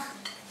 I have.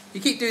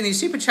 You keep doing these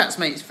super chats,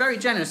 mate. It's very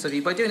generous of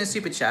you. By doing a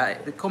super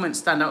chat, the comments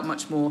stand out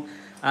much more.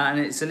 And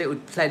it's a little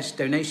pledge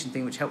donation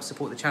thing which helps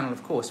support the channel,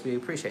 of course. We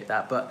appreciate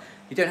that. But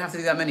you don't have to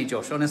do that many,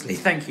 Josh. Honestly,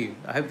 thank you.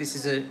 I hope this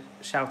is a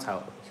shout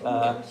out.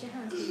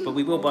 But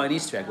we will buy an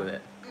Easter egg with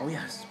it. Oh,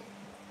 yes.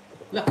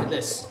 Look at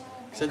this.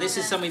 So this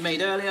is some we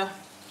made earlier.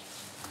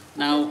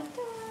 Now,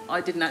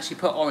 I didn't actually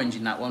put orange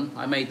in that one.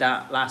 I made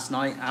that last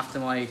night after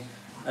my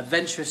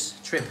adventurous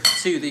trip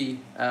to the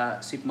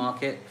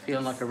supermarket,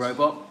 feeling like a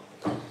robot.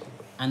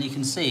 And you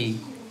can see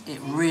it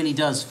really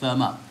does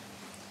firm up.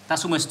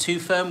 That's almost too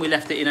firm. We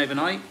left it in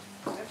overnight.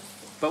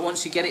 But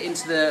once you get it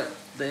into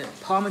the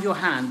palm of your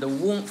hand, the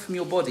warmth from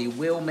your body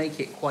will make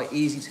it quite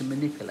easy to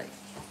manipulate.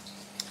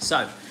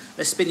 So,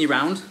 let's spin you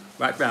round.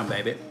 Right round,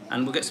 baby.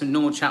 And we'll get some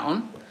normal chat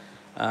on.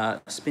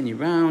 Spin you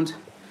round.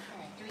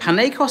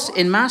 Panakos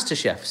in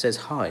MasterChef says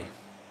hi.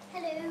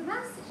 Hello.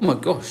 Oh my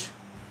gosh.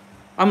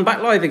 I'm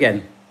back live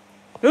again.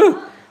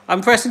 Ooh,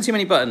 I'm pressing too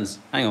many buttons.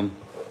 Hang on.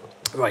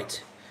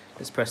 Right.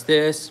 Let's press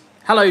this.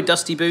 Hello,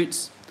 Dusty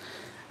Boots.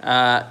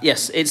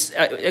 Yes, it's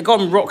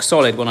gone rock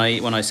solid when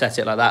I set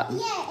it like that.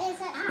 Yeah,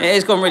 it's It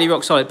has gone really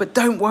rock solid, but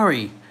don't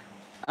worry.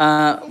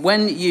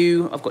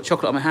 I've got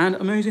chocolate on my hand,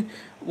 amazing.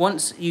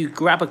 Once you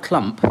grab a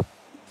clump,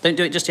 don't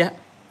do it just yet.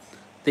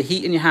 The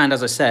heat in your hand,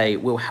 as I say,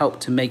 will help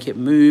to make it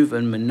move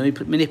and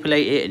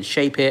manipulate it and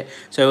shape it.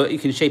 So you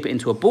can shape it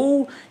into a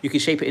ball, you can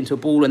shape it into a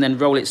ball and then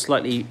roll it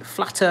slightly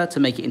flatter to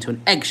make it into an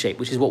egg shape,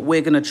 which is what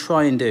we're gonna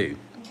try and do,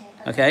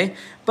 okay?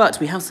 But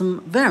we have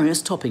some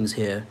various toppings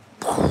here.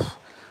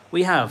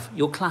 We have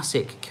your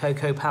classic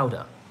cocoa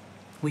powder.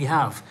 We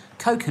have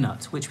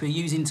coconut, which we're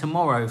using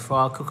tomorrow for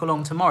our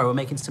cook-along tomorrow. We're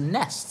making some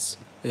nests.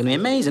 They're gonna be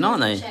amazing,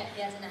 aren't they?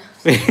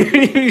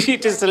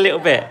 Just a little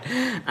bit.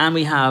 And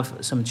we have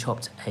some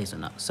chopped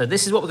hazelnuts. So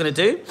this is what we're going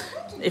to do.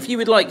 If you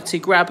would like to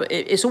grab,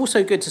 it's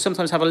also good to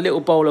sometimes have a little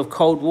bowl of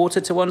cold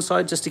water to one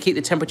side just to keep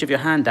the temperature of your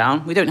hand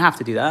down. We don't have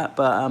to do that,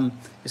 but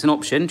it's an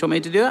option. Do you want me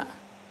to do that?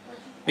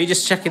 Are you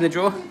just checking the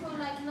drawer?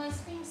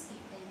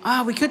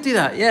 Ah, we could do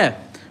that, yeah.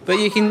 But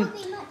you can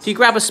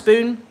grab a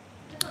spoon,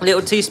 a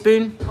little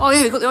teaspoon. Oh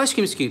yeah, we've got the ice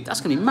cream scoop.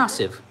 That's going to be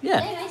massive.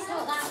 Yeah.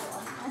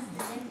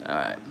 All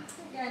right.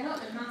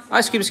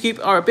 Ice cream scoop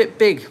are a bit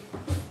big.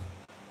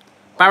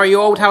 Barry,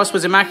 your old house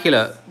was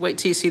immaculate. Wait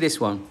till you see this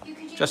one.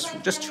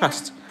 Just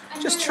trust.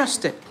 Just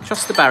trust it.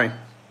 Trust the Barry.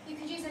 You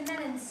could use a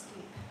melon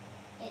scoop.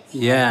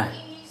 Yeah.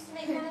 You used to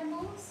make melon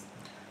balls?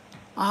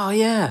 Oh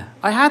yeah,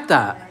 I had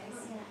that.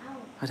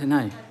 I don't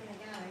know.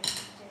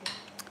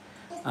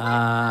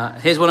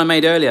 Here's one I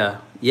made earlier.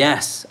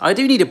 Yes, I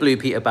do need a Blue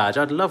Peter badge.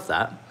 I'd love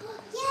that.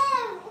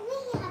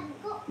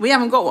 We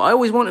haven't got one. I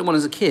always wanted one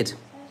as a kid.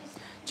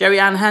 Jerry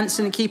Ann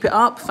Hansen, keep it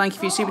up. Thank you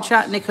for your super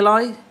chat.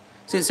 Nikolai,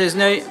 since there's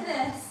no...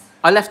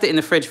 I left it in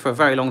the fridge for a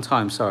very long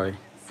time, sorry.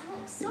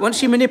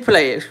 Once you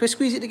manipulate it,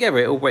 squeeze it together,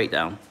 it'll break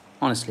down.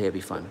 Honestly, it'll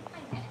be fun.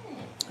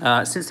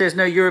 Since there's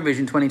no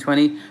Eurovision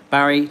 2020,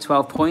 Barry,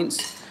 12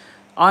 points.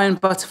 Iron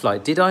Butterfly,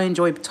 did I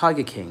enjoy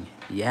Tiger King?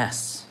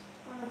 Yes.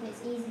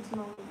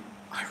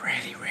 I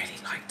really, really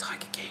like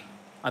Tiger King.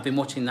 I've been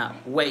watching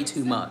that way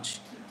too much.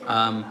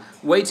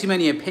 Way too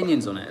many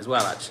opinions on it as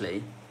well,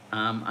 actually.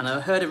 And I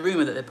heard a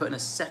rumour that they're putting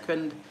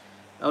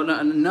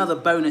another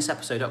bonus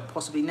episode up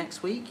possibly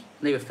next week.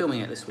 They were filming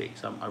it this week,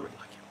 so I really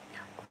like it.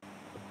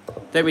 Yeah.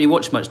 Don't really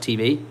watch much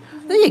TV.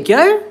 There you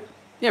go.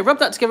 Yeah, rub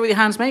that together with your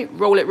hands, mate.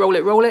 Roll it, roll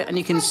it, roll it. And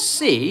you can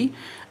see,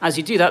 as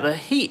you do that, the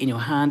heat in your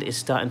hand is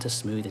starting to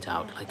smooth it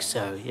out, like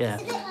so, yeah.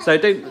 So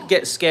don't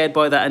get scared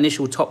by that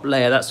initial top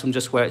layer. That's from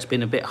just where it's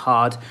been a bit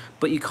hard.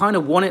 But you kind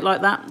of want it like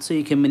that so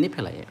you can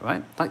manipulate it,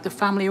 right? Like the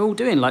family are all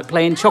doing, like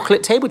playing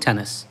chocolate table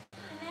tennis.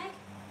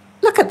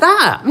 Look at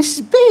that,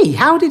 Mrs. B.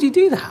 How did you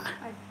do that?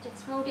 I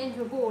just rolled it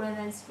into a ball and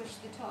then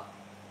squished the top.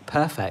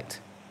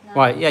 Perfect. No.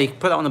 Right, yeah, you can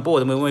put that on the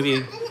board and we'll move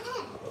you.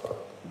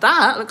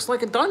 That looks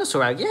like a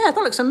dinosaur egg. Yeah, that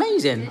looks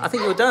amazing. I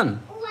think you're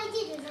done.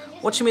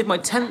 Watching with my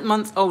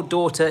 10-month-old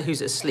daughter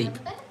who's asleep.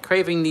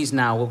 Craving these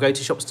now. We'll go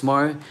to shops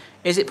tomorrow.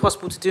 Is it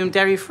possible to do them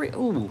dairy-free?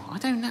 Oh, I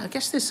don't know. I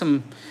guess there's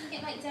some... Can you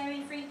get like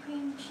dairy-free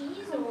cream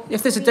cheese? Or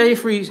if there's a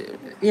dairy-free,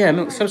 yeah,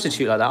 milk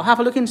substitute like that, I'll have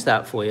a look into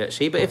that for you,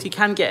 actually. But if you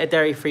can get a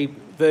dairy-free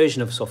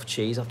version of soft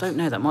cheese, I don't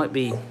know. That might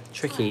be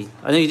tricky.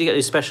 I know you do get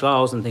those special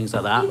aisles and things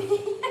like that.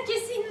 I've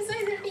just seen them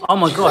so... Oh,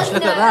 my gosh,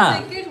 look at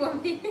that. That's a good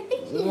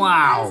one.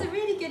 Wow. That's a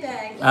really good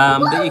egg.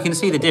 But you can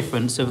see the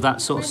difference of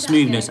that sort of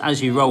smoothness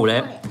as you roll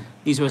it.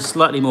 These were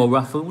slightly more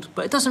ruffled,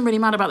 but it doesn't really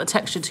matter about the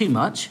texture too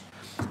much.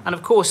 And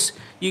of course,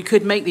 you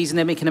could make these and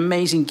they'd make an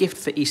amazing gift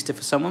for Easter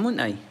for someone,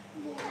 wouldn't they?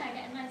 Yeah,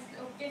 get a nice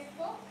little gift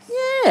box.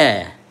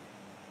 Yeah.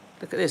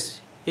 Look at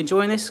this. You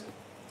enjoying this? It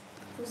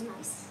was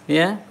nice.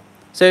 Yeah?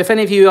 So if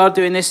any of you are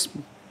doing this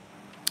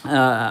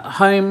at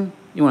home,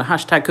 you want to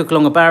hashtag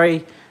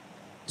cookalongabarry,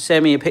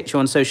 send me a picture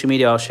on social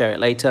media, I'll share it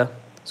later.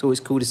 It's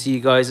always cool to see you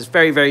guys. It's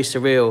very, very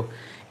surreal.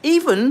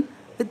 Even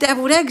the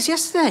deviled eggs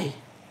yesterday.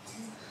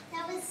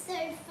 That was so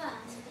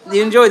fun.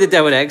 You enjoyed the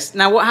deviled eggs.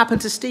 Now, what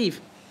happened to Steve?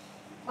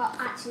 Well,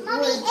 actually,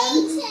 Mummy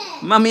ate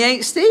it. Mummy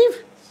ate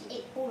Steve? She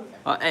ate all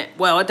of them.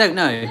 Well, I don't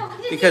know.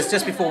 Because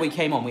just before we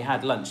came on, we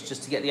had lunch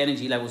just to get the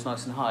energy levels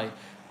nice and high.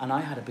 And I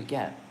had a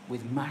baguette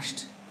with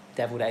mashed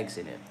deviled eggs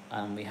in it.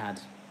 And we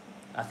had...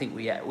 I think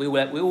we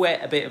all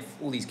ate a bit of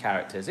all these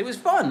characters. It was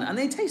fun, and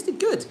they tasted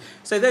good.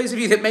 So those of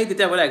you that made the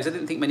deviled eggs, I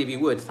didn't think many of you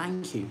would.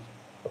 Thank you.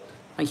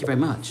 Thank you very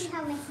much.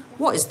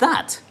 What is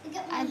that?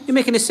 You're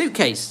making a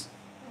suitcase?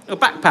 A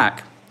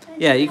backpack?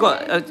 Yeah, you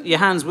got your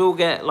hands will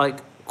get like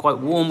quite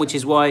warm, which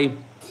is why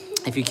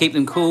if you keep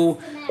them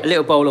cool, a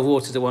little bowl of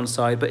water to one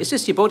side. But it's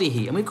just your body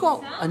heat, and we've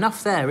got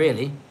enough there,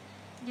 really.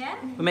 Yeah.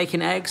 We're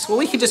making eggs. Well,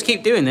 we could just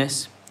keep doing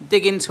this.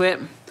 Dig into it.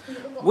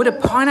 Would a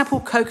pineapple,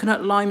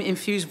 coconut, lime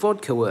infused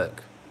vodka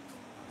work?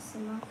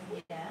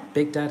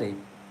 Big Daddy.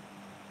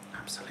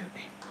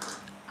 Absolutely.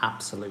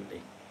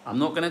 Absolutely. I'm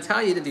not going to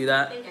tell you to do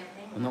that.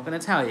 I'm not going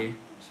to tell you.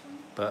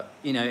 But,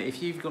 you know,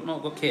 if you've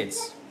not got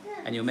kids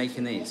and you're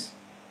making these,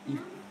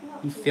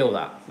 you feel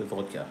that with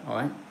vodka, all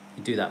right?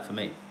 You do that for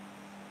me.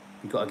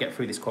 You've got to get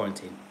through this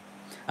quarantine.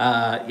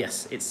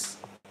 Yes, it's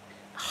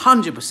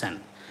 100%.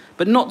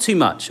 But not too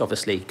much,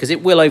 obviously, because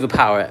it will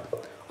overpower it.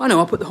 I know,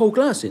 I'll put the whole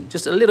glass in.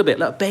 Just a little bit.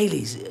 Look,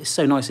 Bailey's. It's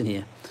so nice in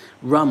here.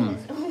 Rum.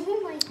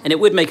 And it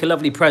would make a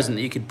lovely present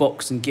that you could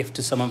box and gift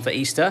to someone for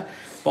Easter.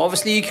 But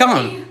obviously you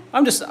can't.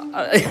 I'm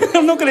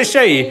not going to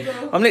show you.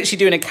 I'm literally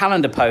doing a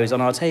calendar pose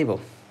on our table.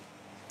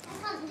 I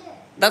can't do it.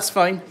 That's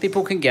fine.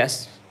 People can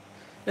guess.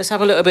 Let's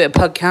have a little bit of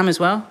pug cam as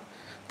well.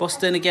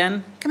 Boston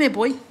again. Come here,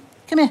 boy.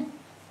 Come here.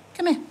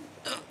 Come here.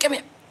 Come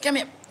here. Come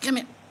here. Come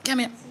here. Come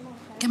here.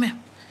 Come here.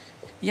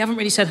 You haven't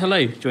really said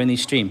hello during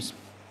these streams,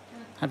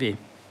 have you?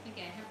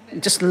 He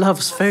just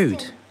loves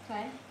food,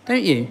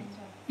 don't you?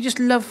 You just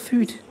love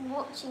food.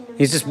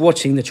 He's just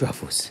watching the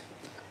truffles.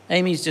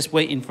 Amy's just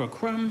waiting for a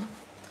crumb.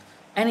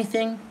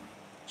 Anything.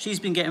 She's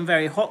been getting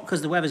very hot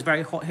because the weather's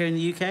very hot here in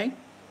the UK.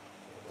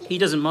 He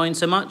doesn't mind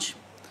so much.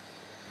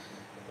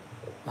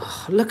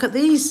 Oh, look at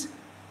these.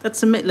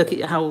 That's look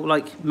at how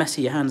like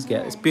messy your hands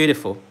get. It's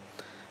beautiful.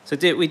 So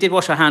we did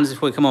wash our hands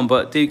before we come on,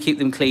 but do keep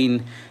them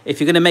clean.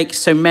 If you're going to make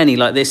so many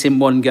like this in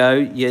one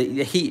go,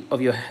 the heat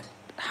of your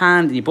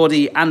hand, your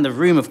body, and the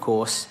room, of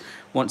course,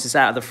 once it's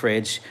out of the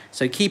fridge.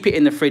 So keep it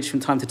in the fridge from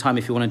time to time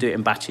if you want to do it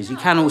in batches. You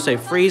can also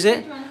freeze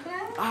it.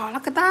 Oh,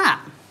 look at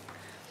that.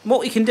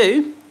 What you can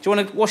do you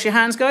want to wash your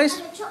hands, guys?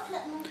 Do you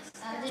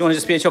want to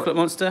just be a chocolate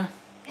monster?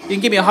 You can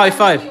give me a high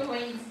five.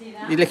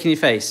 You're licking your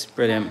face.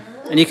 Brilliant.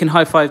 And you can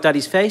high five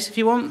Daddy's face if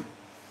you want.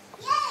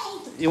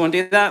 You want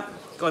to do that?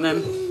 Go on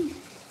then.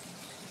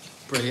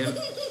 Brilliant.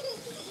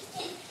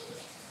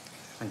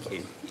 Thank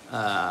you.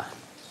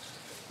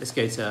 Let's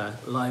go to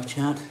live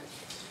chat.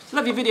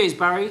 Love your videos,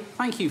 Barry.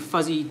 Thank you,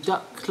 Fuzzy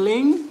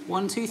Duckling.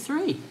 1, 2,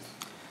 3.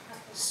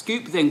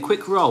 Scoop, then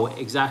quick roll.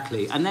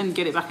 Exactly. And then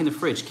get it back in the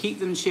fridge. Keep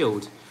them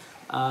chilled.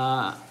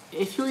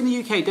 If you're in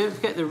the UK, don't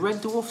forget the Red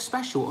Dwarf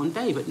special on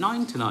Dave at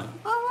 9 tonight.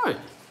 Oh, right.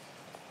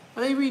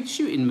 Are they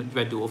re-shooting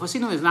Red Dwarf? I've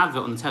seen there's an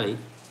advert on the telly.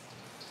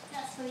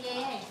 That's for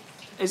EA.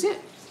 Is it?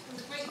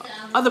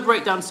 Other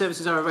breakdown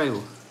services are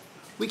available.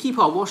 We keep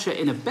our washer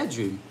in a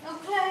bedroom.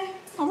 Okay.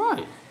 All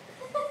right.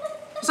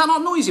 Is that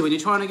not noisy when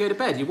you're trying to go to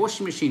bed? Your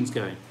washing machine's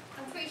going.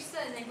 I'm pretty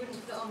certain they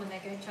wouldn't put it on when they're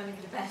trying to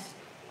go to bed.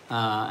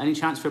 Any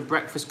chance for a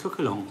breakfast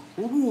cook-along?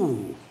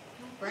 Ooh.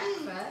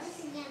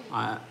 Breakfast?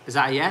 Is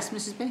that a yes,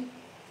 Mrs. B?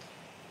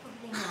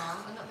 Probably not.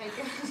 I'm not very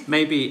good.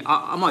 Maybe.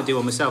 I might do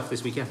one myself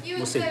this weekend. You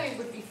We'll and see. Zoe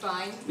would be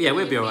fine. Yeah,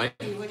 we'll be all right.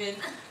 You wouldn't.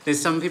 There's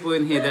some people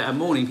in here that are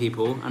morning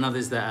people and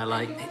others that are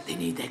like, they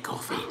need their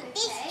coffee.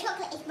 This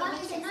chocolate is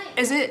delicious.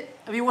 Is it?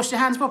 Have you washed your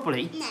hands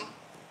properly? No.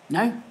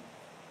 No?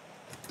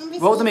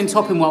 Roll them in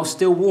topping while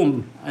still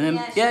warm. And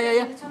then,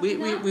 yeah.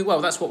 Well,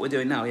 that's what we're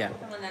doing now, yeah.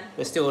 Come on then.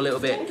 We're still a little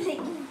bit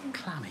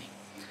clammy.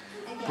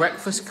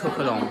 Breakfast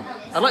cook-along.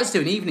 I'd like to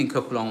do an evening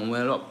cook-along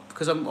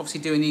because I'm obviously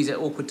doing these at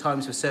awkward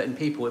times for certain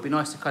people. It'd be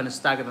nice to kind of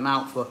stagger them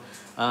out for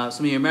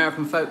some of you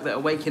American folk that are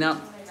waking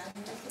up.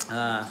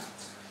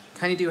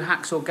 Can you do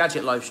Hacksaw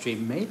Gadget live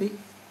stream? Maybe.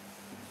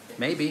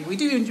 Maybe.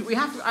 We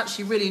have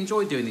actually really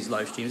enjoyed doing these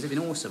live streams. They've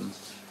been awesome.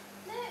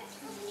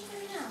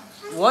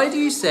 Why do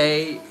you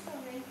say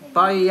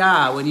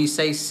baya when you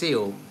say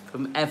seal?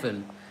 From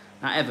Evan.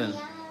 Now, Evan,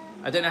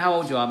 I don't know how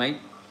old you are, mate.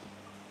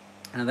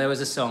 And there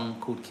was a song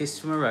called Kiss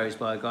from a Rose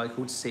by a guy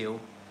called Seal.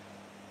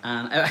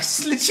 And I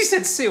literally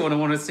said Seal and I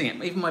wanted to sing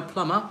it. Even my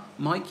plumber,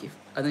 Mike,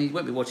 I know he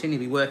won't be watching, he'll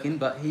be working,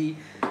 but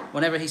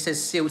whenever he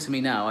says seal to me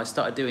now, I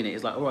started doing it.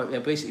 It's like, all right, yeah,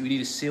 basically we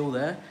need a seal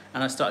there.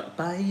 And I started,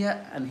 baya,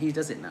 and he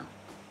does it now.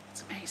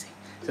 It's amazing.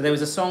 So there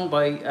was a song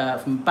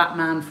from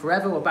Batman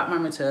Forever or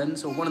Batman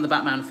Returns or one of the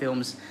Batman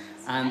films.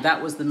 And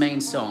that was the main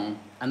song.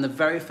 And the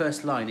very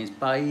first line is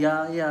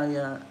baya, ya,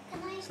 ya.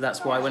 So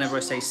that's why whenever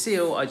I say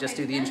seal, I just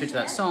do the intro to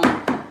that song.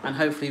 And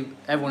hopefully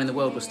everyone in the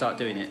world will start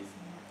doing it.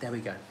 There we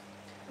go.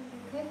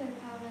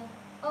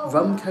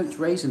 Rum-cooked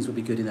raisins would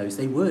be good in those.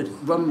 They would.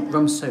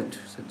 Rum-soaked.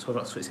 So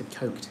that's what it said,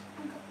 coked.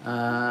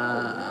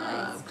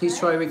 Please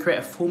try to recreate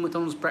a full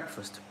McDonald's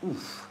breakfast.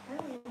 Oof.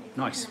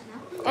 Nice.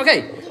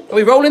 Okay, are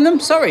we rolling them?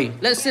 Sorry.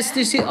 Let's just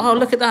do... Oh,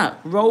 look at that.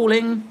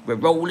 Rolling. We're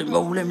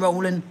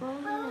rolling.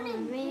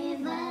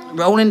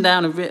 Rolling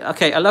down a river.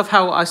 Okay, I love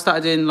how I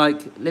started doing like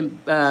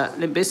Limp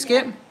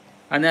Bizkit.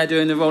 And they're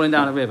doing the rolling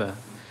down a river.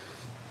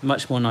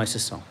 Much more nicer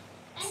song.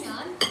 Hang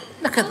on.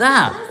 Look at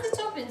that. How's the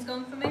toppings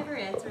gone from over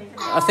here to over there?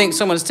 I think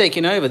someone's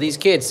taking over, these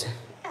kids.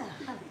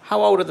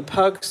 How old are the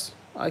pugs?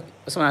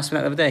 Someone asked me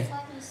that the other day. 5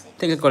 and 6. I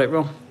think I got it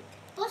wrong.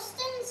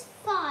 Boston's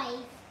 5.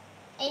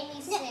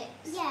 Amy's 6.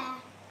 Yeah.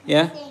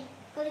 Yeah?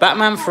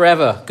 Batman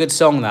Forever. Good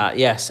song, that,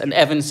 yes. And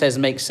Evan says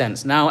makes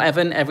sense. Now,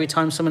 Evan, every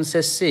time someone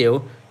says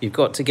seal, you've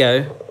got to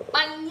go.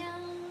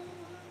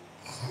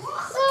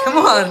 Come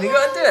on, you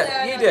got to do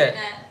it. You do it.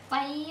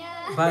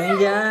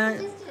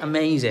 Baya.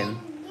 Amazing.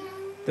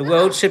 The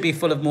world should be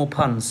full of more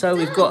puns. So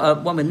we've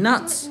got one with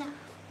nuts.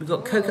 We've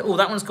got coconut. Oh,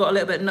 that one's got a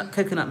little bit of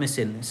coconut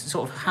missing. It's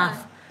sort of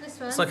half. This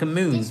one. It's like a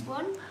moon. This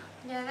one.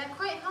 Yeah, they're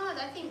quite hard.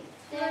 I think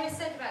they always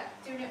said about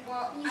doing it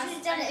You should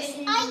have done it as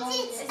soon as you roll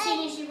them. As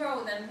soon as you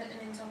roll them, put them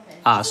in topping.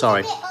 Ah,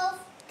 sorry. A bit of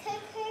cocoa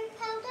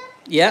powder.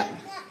 Yeah.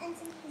 Coconut and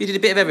some You did a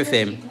bit of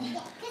everything.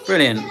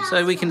 Brilliant.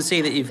 So we can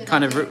see that you've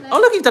kind of... Oh,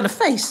 look, you've done a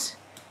face.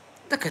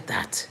 Look at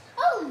that.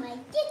 Oh my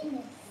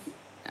goodness.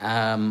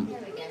 There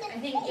we go. I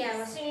think,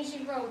 yeah, as soon as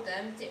you rolled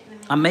them, dip them in.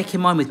 I'm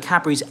making mine with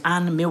Cadbury's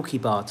and Milky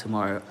Bar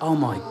tomorrow. Oh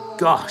my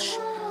gosh.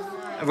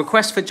 A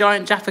request for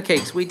giant Jaffa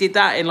cakes. We did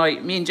that in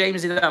like, me and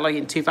James did that like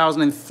in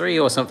 2003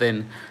 or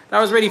something. That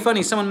was really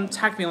funny. Someone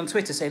tagged me on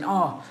Twitter saying,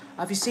 oh,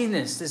 have you seen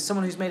this? There's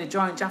someone who's made a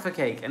giant Jaffa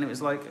cake. And it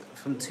was like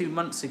from 2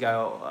 months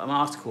ago, an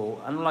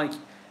article. And like,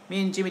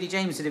 me and Jimmy D.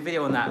 James did a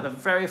video on that. The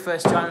very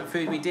first giant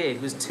food we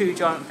did was 2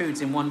 giant foods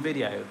in one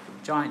video.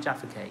 Giant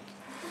Jaffa cake.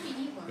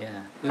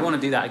 Yeah, we want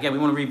to do that again. We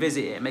want to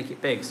revisit it and make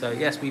it big. So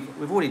yes, we've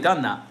already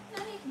done that.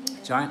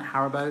 Giant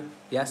Haribo,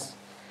 yes.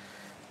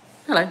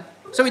 Hello.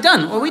 So are we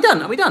done? Are we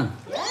done? Are we done?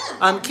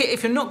 Kit,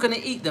 if you're not going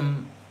to eat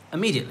them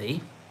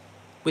immediately,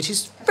 which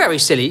is very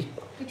silly,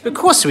 of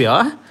course we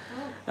are,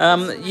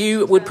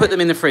 you would put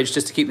them in the fridge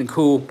just to keep them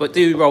cool, but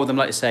do roll them,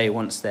 like I say,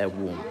 once they're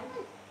warm.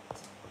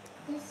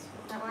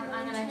 That one,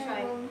 I'm going to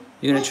try.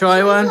 You're going to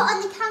try one?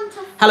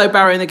 Hello,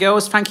 Barry and the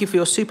girls. Thank you for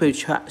your super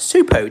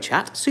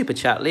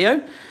chat,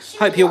 Leo.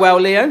 Hope you're well,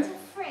 Leo.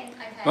 Okay.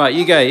 Right,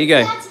 you go. I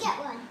have to get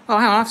one. Oh,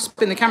 hang on, I have to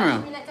spin the camera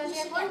around. Does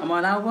you have one? Am I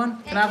allowed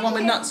one? Can I have one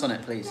with nuts on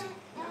it, please?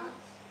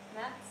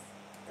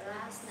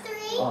 That's 3,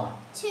 Oh.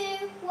 2,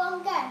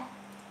 1, go.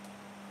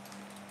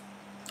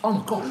 Oh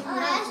my gosh. Oh,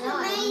 that's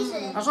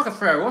amazing. That's like a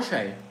Ferrero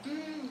Rocher.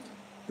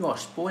 You are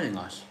spoiling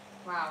us.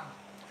 wow.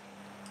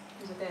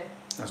 These are good.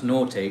 That's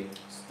naughty.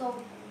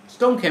 Stop.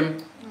 Stonk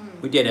him.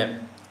 We did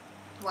it.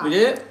 Wow. We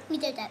did it? We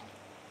did it.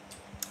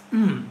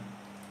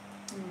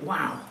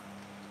 Wow.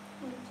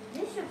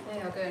 Delicious. They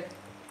are good.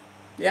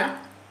 Yeah.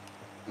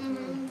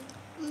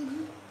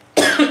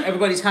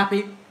 Everybody's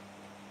happy.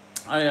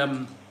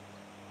 I've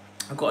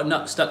got a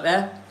nut stuck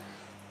there.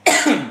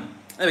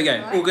 There we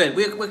go. All good.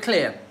 We're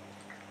clear.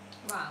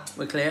 Wow.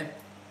 We're clear.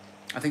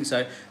 I think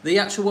so. The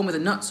actual one with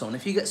the nuts on,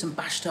 if you get some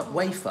bashed up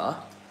wafer,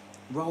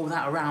 roll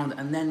that around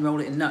and then roll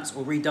it in nuts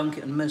or redunk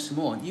it and merge some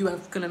more. You are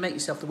going to make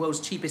yourself the world's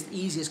cheapest,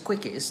 easiest,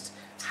 quickest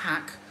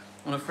hack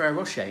on a Ferrero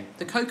Rocher.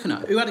 The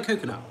coconut. Who had a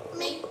coconut?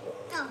 Me.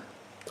 No.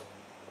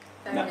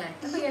 Very No.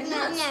 nice.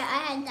 No,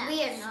 I had nuts. We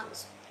had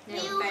nuts. We They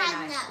were all very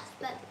had nice. nuts,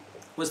 but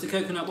Was the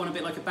coconut one a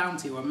bit like a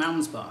Bounty or a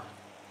Mounds bar?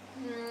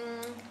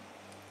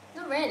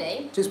 Not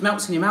really. Just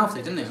melts in your mouth,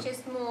 doesn't It's it?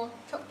 just more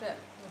chocolate.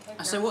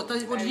 So what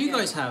did you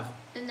guys have?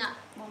 The nut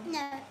one. no,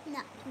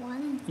 nut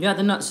one. You had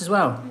the nuts as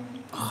well.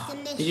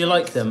 Delicious. Did you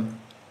like them?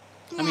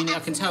 I mean, I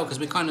can tell because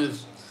we're kind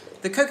of...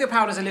 The cocoa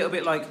powder's a little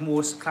bit like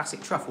more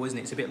classic truffle, isn't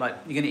it? It's a bit like,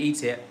 you're going to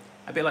eat it,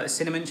 a bit like the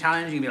cinnamon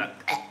challenge, you're going to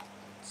be like...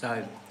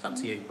 So, it's up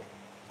to you.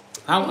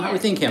 How are we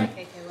thinking?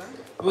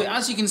 Well,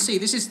 as you can see,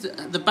 this is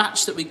the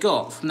batch that we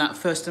got from that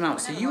first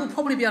amount. So you will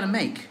probably be able to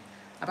make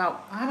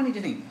about... How many do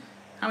you think?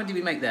 How many did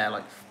we make there?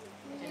 Like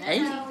 8?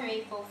 2,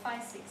 3, 4,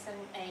 5, 6, 7,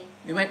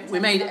 8. We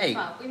made 8.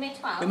 12. We made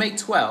 12. We made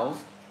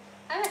 12.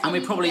 And we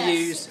probably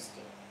used...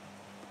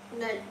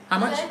 No. How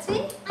much?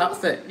 30? About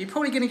 30. You're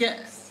probably going to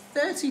get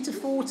 30 to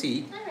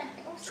 40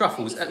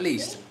 truffles at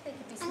least.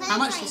 How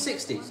much?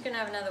 60? I'm just going to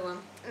have another one.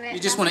 You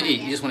just want to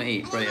eat. You just want to eat.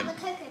 And I Brilliant. have a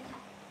cocoa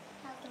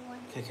powder one.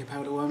 Cocoa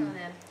powder Come on one.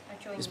 then.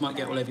 I joined This might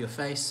get all Barry. over your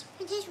face.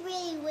 It is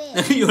really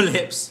weird. Your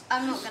lips.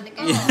 I'm not going to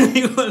go.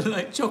 You got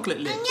like chocolate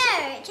I lips.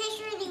 know, it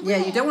tastes really weird.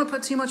 Yeah, you don't want to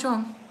put too much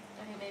on.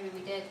 I think maybe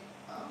we did.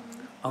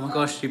 Oh my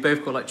gosh, you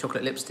both got like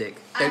chocolate lipstick.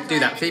 Don't I'm do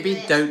that, glad I Phoebe.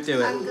 did it. Don't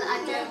do I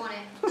it. don't want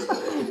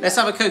it. Let's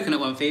have a coconut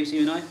one, Phoebe,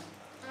 you and I.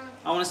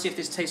 I want to see if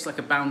this tastes like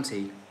a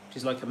Bounty, which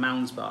is like a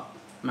Mounds bar.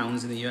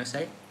 Mounds in the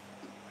USA.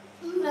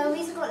 No,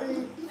 these have got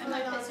I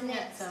might put some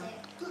nuts on.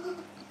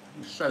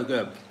 It's so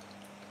good.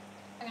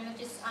 I'm going to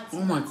just add Oh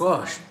some my nuts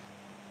gosh.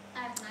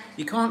 on.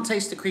 You can't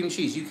taste the cream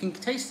cheese. You can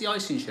taste the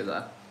icing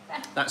sugar,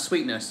 that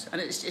sweetness,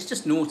 and it's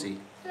just naughty.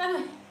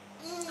 No.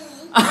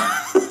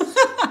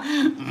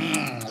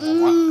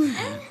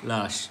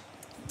 Lush.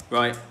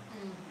 Right.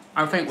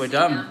 I think we're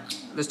done.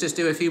 Let's just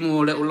do a few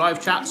more little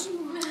live chats.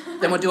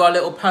 Then we'll do our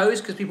little pose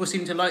because people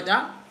seem to like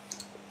that.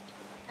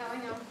 Oh, I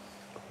know.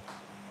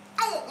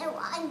 I don't know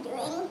what I'm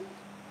doing.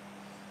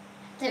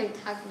 Don't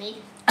hug me.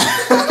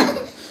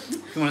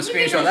 If you want to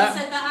screenshot that.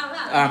 Said that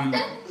out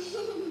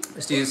loud.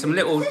 Let's do some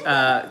little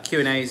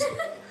Q&As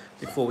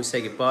before we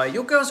say goodbye.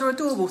 Your girls are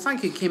adorable.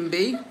 Thank you, Kim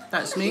B.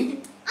 That's me.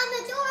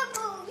 I'm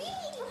adorable.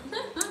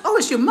 Oh,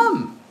 it's your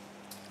mum.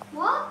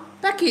 What?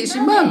 Becky, it's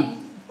your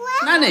mum.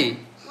 Where? Nanny.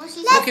 What's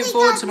she Looking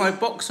forward to my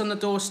box on the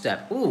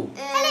doorstep. Ooh.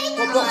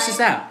 What box is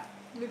that?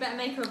 We better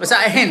make her a Was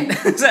that a hint?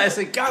 Is that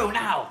a go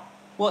now?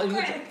 What? Have you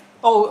Quick.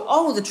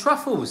 oh, the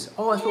truffles.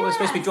 Oh, I thought we were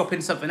supposed to be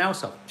dropping something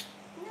else off.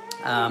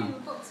 No, Um, a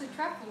box of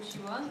truffles she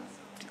wants.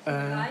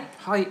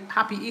 Hi,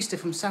 happy Easter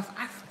from South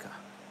Africa.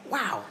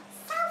 Wow.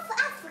 South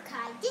Africa.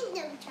 I didn't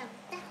know each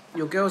other.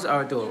 Your girls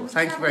are adorable.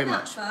 Thank you very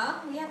much.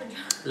 We haven't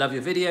travelled. Love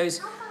your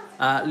videos.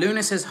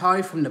 Luna says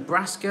hi from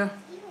Nebraska.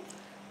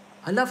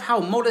 I love how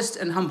modest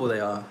and humble they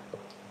are.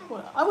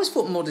 Well, I always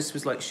thought modest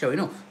was like showing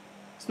off.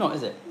 It's not,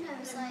 is it? No,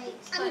 it's like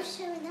I'm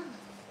showing off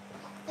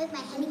with my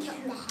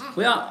helicopter hair.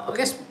 We are, I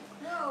guess,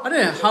 I don't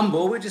know,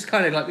 humble. We're just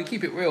kind of like, we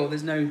keep it real.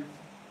 There's no...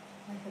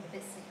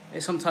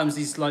 Sometimes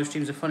these live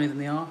streams are funnier than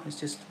they are. It's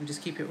just, we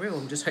just keep it real.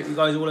 And just hope you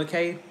guys are all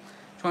okay.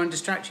 Try and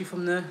distract you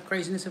from the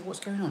craziness of what's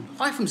going on.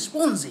 Hi from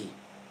Swansea.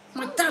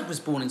 My dad was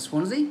born in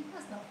Swansea,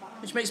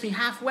 which makes me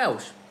half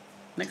Welsh.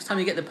 Next time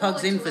you get the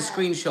pugs in for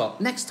screenshot.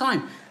 Next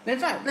time. In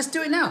fact, let's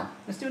do it now.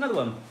 Let's do another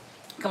one.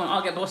 Come on,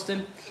 I'll get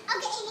Boston.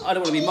 I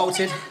don't want to be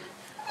molted.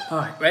 All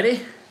right,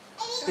 ready?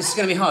 This is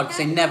going to be hard because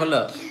they never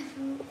look.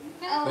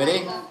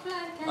 Ready? All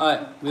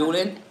right, we all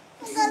in?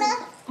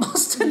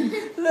 Boston,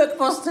 look,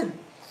 Boston.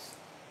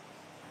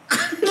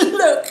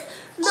 Look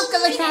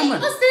at the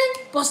camera.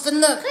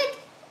 Boston, look.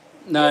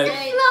 No.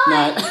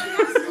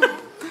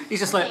 He's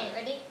just like,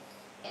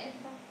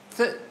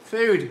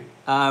 food.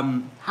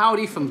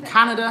 Howdy from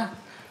Canada.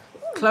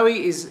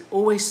 Chloe is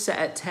always set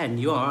at 10.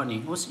 You are, aren't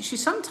you? Well, she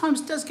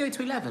sometimes does go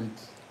to 11.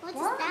 What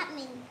does that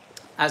mean?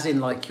 As in,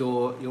 like,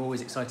 you're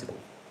always excitable.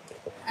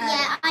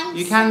 Yeah,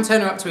 You can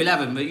turn her up to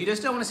 11, but you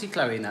just don't want to see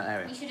Chloe in that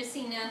area. You should have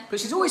seen her. But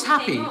she's always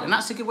happy, and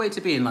that's a good way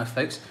to be in life,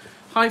 folks.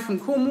 Hi from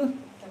Cornwall.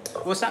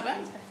 What's that,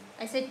 Ben?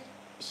 I said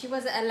she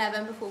was at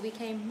 11 before we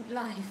came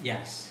live.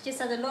 Yes. Just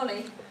had a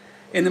lolly.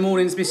 In the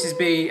mornings, Mrs.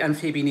 B and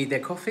Phoebe need their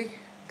coffee.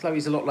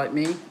 Chloe's a lot like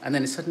me, and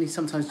then suddenly,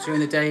 sometimes during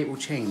the day, it will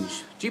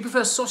change. Do you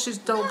prefer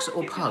sausage, dogs,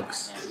 or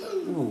pugs?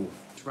 Ooh,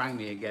 it's rang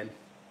me again.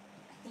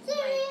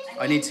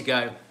 I need to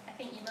go. I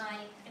think you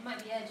might. It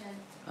might be urgent.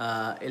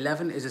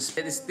 11 is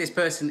a... This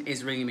person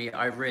is ringing me.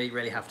 I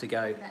really have to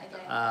go.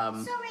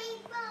 Sorry,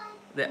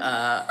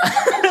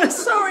 bye.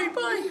 Sorry,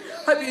 bye.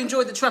 Hope you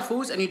enjoyed the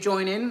truffles and you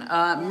join in.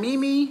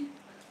 Mimi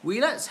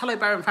Wheelets. Hello,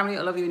 Baron family.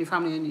 I love you and your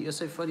family, and you're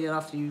so funny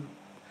after you...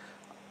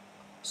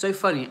 So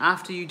funny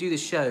after you do the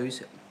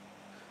shows.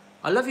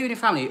 I love you and your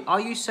family. Are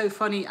you so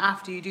funny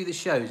after you do the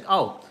shows?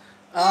 Oh,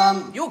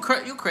 you're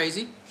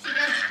crazy. She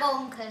goes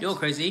bonkers. You're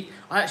crazy.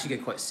 I actually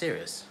get quite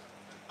serious.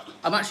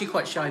 I'm actually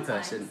quite a shy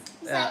person.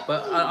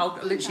 But I'll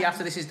literally,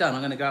 after this is done, I'm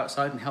going to go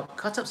outside and help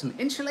cut up some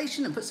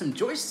insulation and put some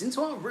joists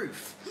into our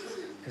roof.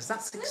 Because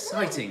that's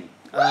exciting.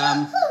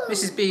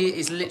 Mrs. B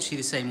is literally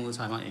the same all the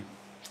time, aren't you?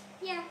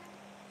 Yeah.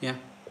 Yeah.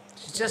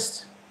 She's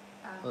just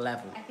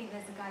level. I think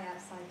there's a guy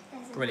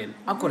outside. Brilliant.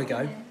 I've got to go.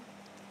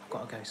 I've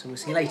got to go, so we'll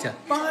see you later.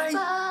 Bye.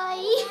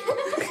 Bye.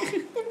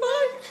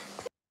 Bye.